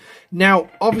on. Now,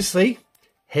 obviously,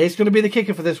 here's going to be the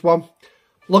kicker for this one.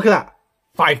 Look at that.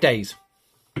 5 days.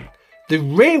 The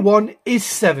rare one is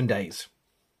 7 days.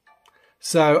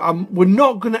 So we're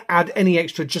not going to add any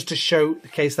extra just to show the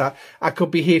case that I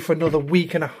could be here for another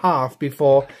week and a half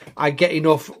before I get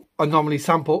enough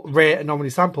rare anomaly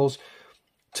samples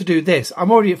to do this.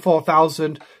 I'm already at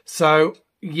 4,000. So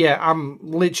yeah, I'm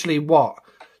literally what?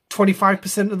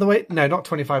 25% of the way? No, not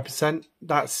 25%.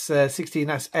 That's 16,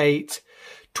 that's 8.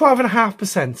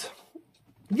 12.5%.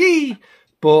 Yee!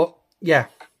 But yeah.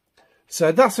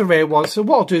 So that's a rare one. So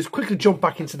what I'll do is quickly jump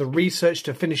back into the research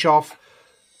to finish off.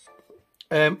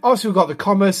 Also, we've got the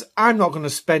commerce. I'm not going to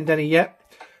spend any yet.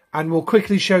 And we'll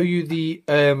quickly show you the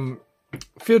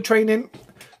field training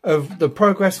of the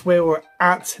progress where we're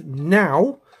at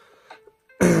now.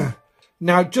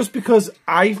 Now, just because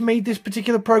I've made this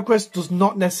particular progress does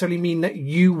not necessarily mean that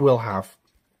you will have.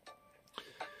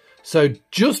 So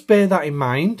just bear that in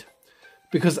mind.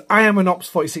 Because I am an Ops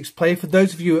 46 player. For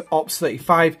those of you at Ops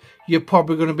 35, you're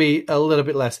probably going to be a little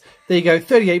bit less. There you go,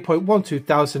 38.12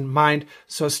 thousand mined.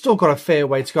 So I've still got a fair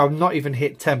way to go. I've not even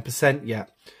hit 10% yet.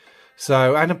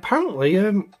 So, and apparently, I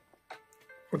don't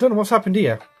know what's happened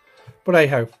here. But hey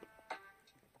ho.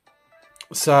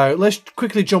 So let's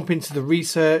quickly jump into the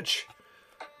research.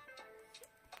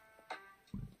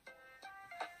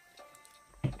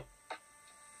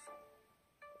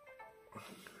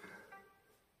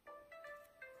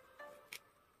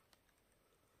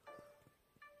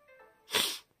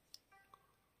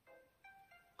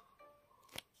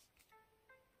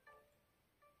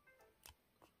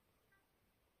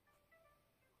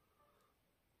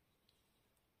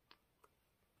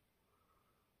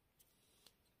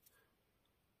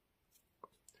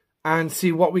 And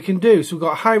see what we can do. So we've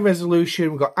got high resolution,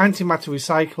 we've got antimatter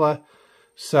recycler.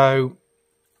 So,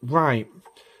 right.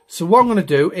 So what I'm going to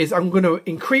do is I'm going to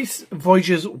increase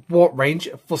Voyager's warp range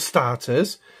for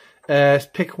starters.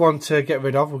 Pick one to get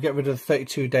rid of. We'll get rid of the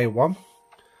 32-day one.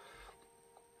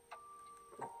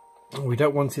 We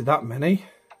don't want it that many.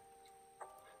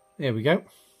 There we go.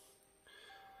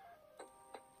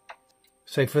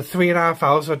 So for 3.5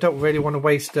 hours, I don't really want to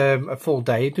waste a full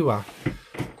day, do I?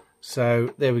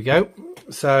 So there we go.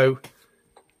 So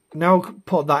now I'll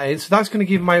put that in. So that's going to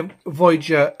give my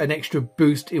Voyager an extra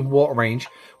boost in water range,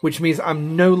 which means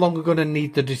I'm no longer going to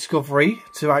need the discovery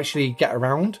to actually get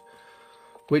around,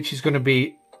 which is going to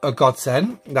be a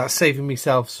godsend. That's saving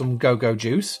myself some go-go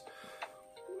juice.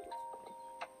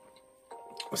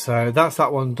 So that's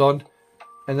that one done.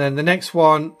 And then the next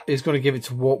one is going to give it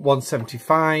to warp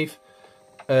 175.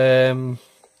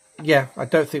 Yeah, I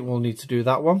don't think we'll need to do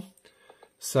that one.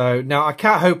 So now I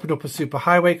can't open up a super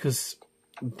highway because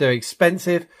they're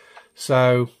expensive.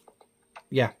 So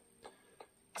yeah.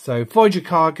 So Voyager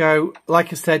cargo,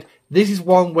 like I said, this is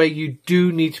one where you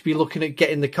do need to be looking at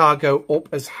getting the cargo up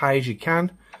as high as you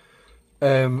can.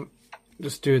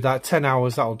 Just do that, 10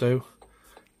 hours, that'll do.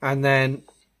 And then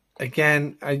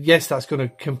again, yes, that's going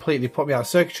to completely put me out of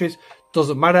circuitries.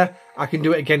 Doesn't matter. I can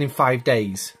do it again in 5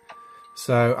 days.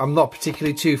 So I'm not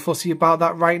particularly too fussy about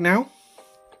that right now.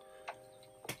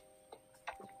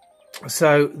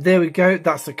 So there we go.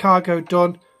 That's the cargo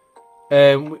done.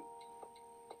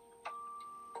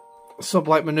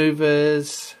 Sublight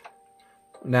maneuvers.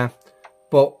 Nah.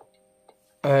 But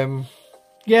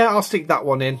yeah, I'll stick that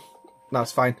one in.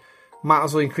 That's fine. Might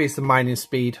as well increase the mining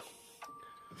speed.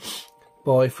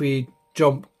 But if we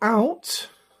jump out,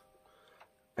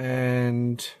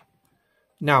 and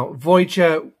now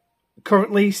Voyager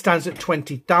currently stands at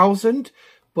 20,000,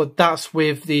 but that's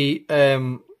with the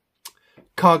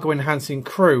cargo enhancing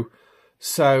crew.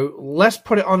 So let's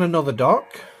put it on another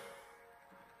dock.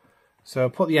 So I'll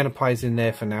put the Enterprise in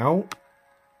there for now.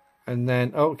 And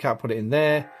then, oh, can't put it in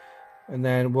there. And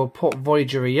then we'll put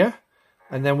Voyager here.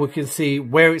 And then we can see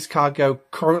where its cargo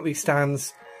currently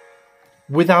stands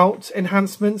without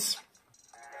enhancements.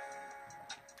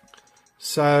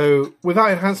 So,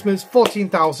 without enhancements,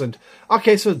 14,000.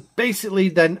 Okay, so basically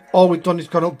then all we've done is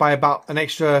gone up by about an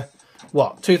extra,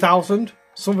 what, 2,000?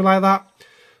 Something like that.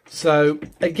 So,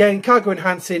 again, cargo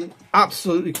enhancing,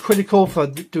 absolutely critical for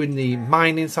doing the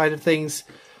mining side of things.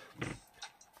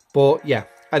 But, yeah.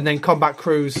 And then combat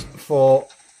crews for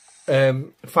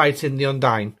fighting the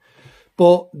Undying.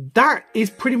 But that is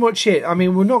pretty much it. I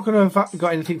mean, we're not going to have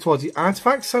got anything towards the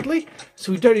artifacts, sadly.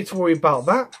 So we don't need to worry about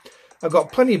that. I've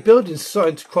got plenty of buildings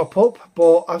starting to crop up,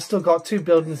 but I've still got 2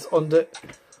 buildings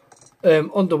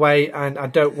underway, and I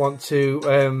don't want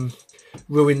to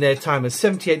ruin their time as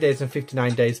 78 days and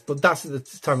 59 days, but that's at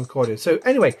the time of recording. So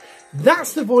anyway,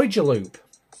 that's the Voyager Loop.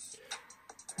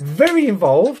 Very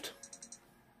involved.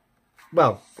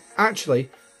 Well, actually,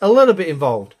 a little bit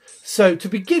involved. So to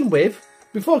begin with,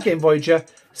 before getting Voyager,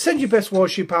 send your best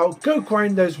warship out, go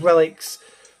grind those relics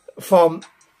from...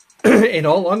 in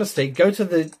all honesty, go to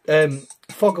the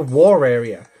Fog of War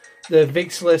area, the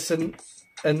Vixless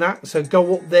and that. So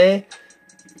go up there,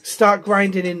 start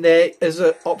grinding in there as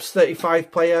a Ops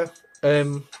 35 player.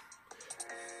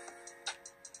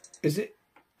 Is it?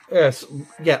 Yes,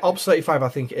 yeah, Ops 35, I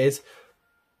think it is.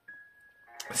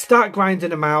 Start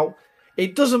grinding them out.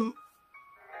 It doesn't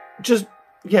just,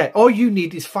 yeah, all you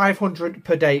need is 500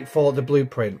 per day for the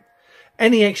blueprint.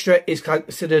 Any extra is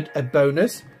considered a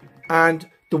bonus. And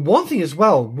the one thing as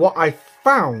well, what I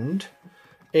found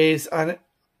is, and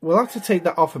we'll have to take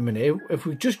that off a minute, if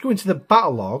we just go into the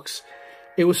battle logs,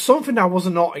 it was something I was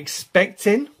not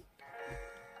expecting,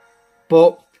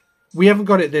 but we haven't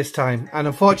got it this time. And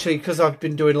unfortunately, because I've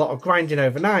been doing a lot of grinding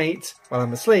overnight while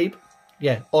I'm asleep,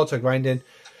 yeah, auto grinding,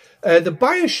 the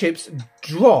bioships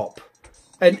drop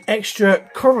an extra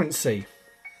currency,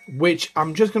 which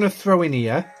I'm just going to throw in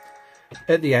here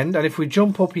at the end. And if we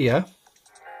jump up here,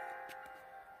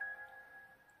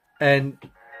 and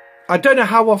I don't know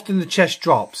how often the chest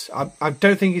drops. I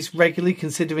don't think it's regularly,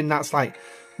 considering that's like,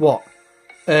 what,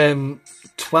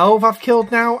 12 I've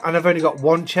killed now, and I've only got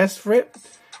 1 chest for it.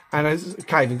 And I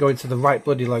can't even go into the right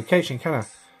bloody location, can I?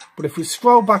 But if we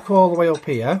scroll back all the way up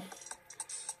here,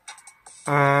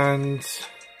 and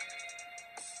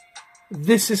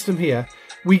this system here,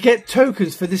 we get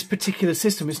tokens for this particular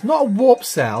system. It's not a warp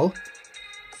cell.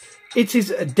 It is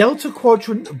a Delta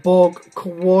Quadrant Borg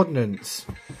coordinates.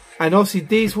 And obviously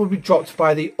these will be dropped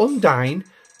by the Undying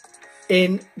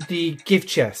in the gift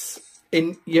chests,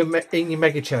 in your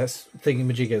mega chest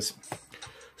thingy-majiggers.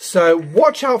 So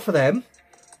watch out for them.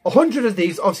 100 of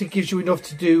these obviously gives you enough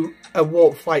to do a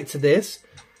warp flight to this.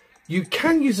 You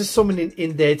can use a summoning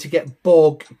in there to get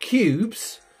Borg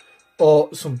cubes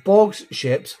or some Borg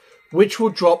ships, which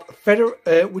will drop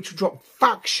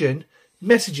faction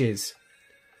messages.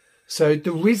 So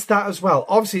there is that as well.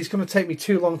 Obviously, it's going to take me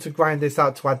too long to grind this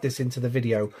out to add this into the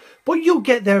video. But you'll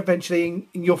get there eventually and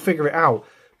you'll figure it out.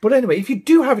 But anyway, if you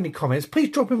do have any comments, please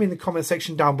drop them in the comment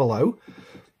section down below.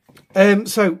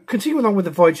 So continuing on with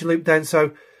the Voyager Loop then.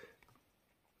 So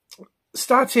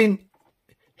starting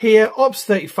here, Ops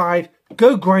 35,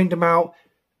 go grind them out.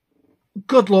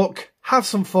 Good luck, have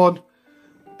some fun.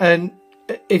 And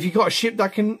if you've got a ship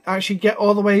that can actually get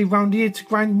all the way around here to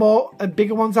grind more and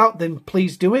bigger ones out, then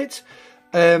please do it.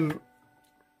 Once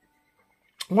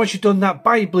you've done that,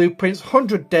 buy your blueprints,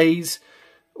 100 days.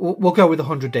 We'll go with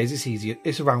 100 days, it's easier,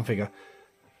 it's a round figure.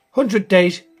 100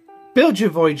 days, build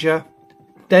your Voyager,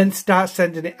 then start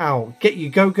sending it out. Get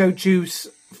your go-go juice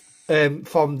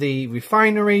from the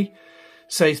refinery.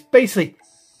 So it's basically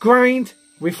grind,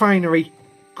 refinery,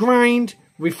 mine,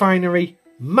 refinery,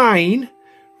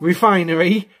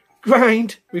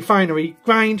 grind, refinery,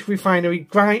 mine,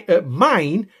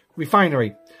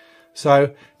 refinery.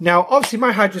 So now obviously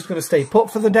my Hydra's going to stay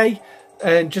put for the day,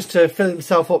 and just to fill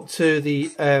himself up to the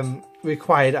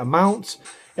required amount.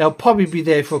 It'll probably be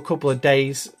there for a couple of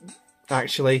days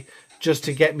actually, just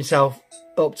to get myself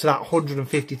up to that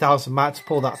 150,000 mark to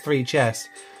pull that 3 chests.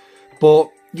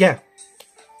 But yeah,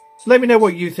 let me know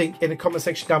what you think in the comment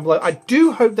section down below. I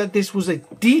do hope that this was a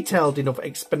detailed enough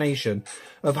explanation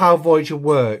of how Voyager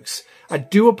works. I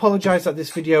do apologise that this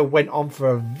video went on for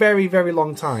a very, very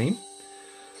long time.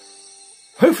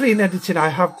 Hopefully in editing I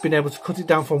have been able to cut it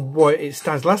down from what it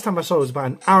stands. Last time I saw it was about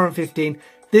an hour and 15.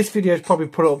 This video is probably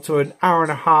put up to an hour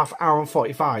and a half, hour and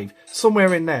 45.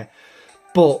 Somewhere in there.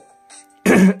 But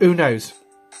who knows.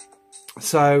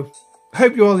 So,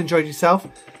 hope you all enjoyed yourself.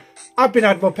 I've been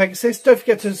Admiral Pegasus. Don't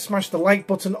forget to smash the like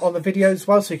button on the video as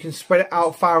well so you can spread it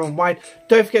out far and wide.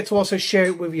 Don't forget to also share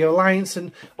it with your alliance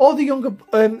and all the younger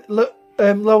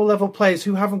lower level players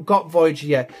who haven't got Voyager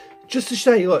yet. Just to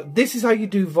show you, look, this is how you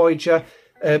do Voyager.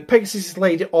 Pegasus has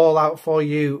laid it all out for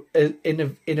you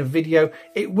in a video.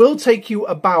 It will take you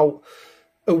about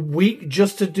a week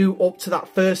just to do up to that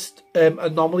first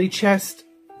anomaly chest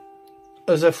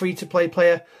as a free-to-play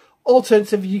player.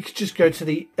 Alternatively, you could just go to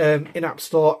the in-app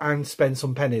store and spend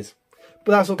some pennies.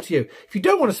 But that's up to you. If you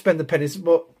don't want to spend the pennies,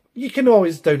 but you can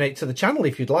always donate to the channel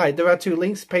if you'd like. There are 2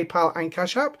 links, PayPal and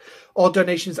Cashapp. All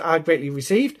donations are greatly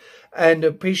received and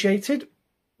appreciated.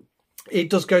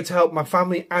 It does go to help my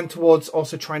family and towards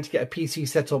also trying to get a PC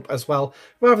set up as well,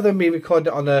 rather than me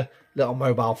recording it on a little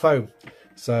mobile phone.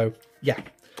 So, yeah.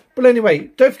 But anyway,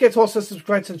 don't forget to also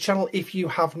subscribe to the channel if you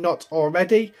have not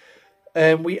already.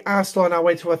 We are still on our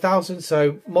way to 1,000,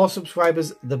 so more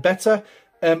subscribers, the better.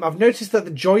 I've noticed that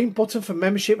the join button for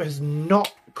membership has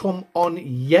not come on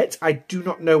yet. I do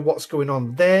not know what's going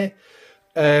on there.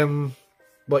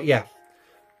 But yeah.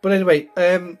 But anyway,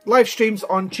 live streams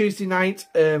on Tuesday night,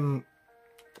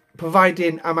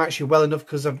 providing I'm actually well enough,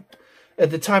 because at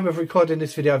the time of recording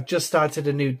this video, I've just started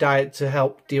a new diet to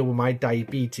help deal with my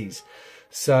diabetes.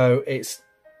 So it's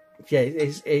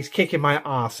kicking my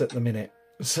arse at the minute.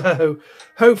 So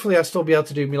hopefully I'll still be able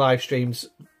to do my live streams.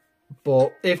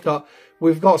 But if not,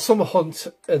 we've got Summer Hunt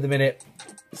at the minute.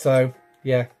 So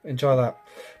yeah, enjoy that.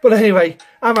 But anyway,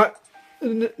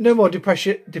 no more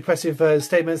depressive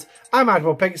statements. I'm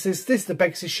Admiral Pegasus. This is the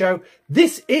Pegasus Show.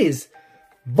 This is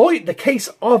the case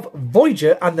of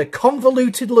Voyager and the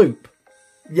Convoluted Loop.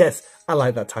 Yes, I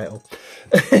like that title.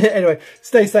 Anyway,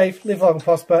 stay safe, live long and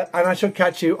prosper, and I shall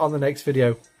catch you on the next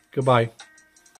video. Goodbye.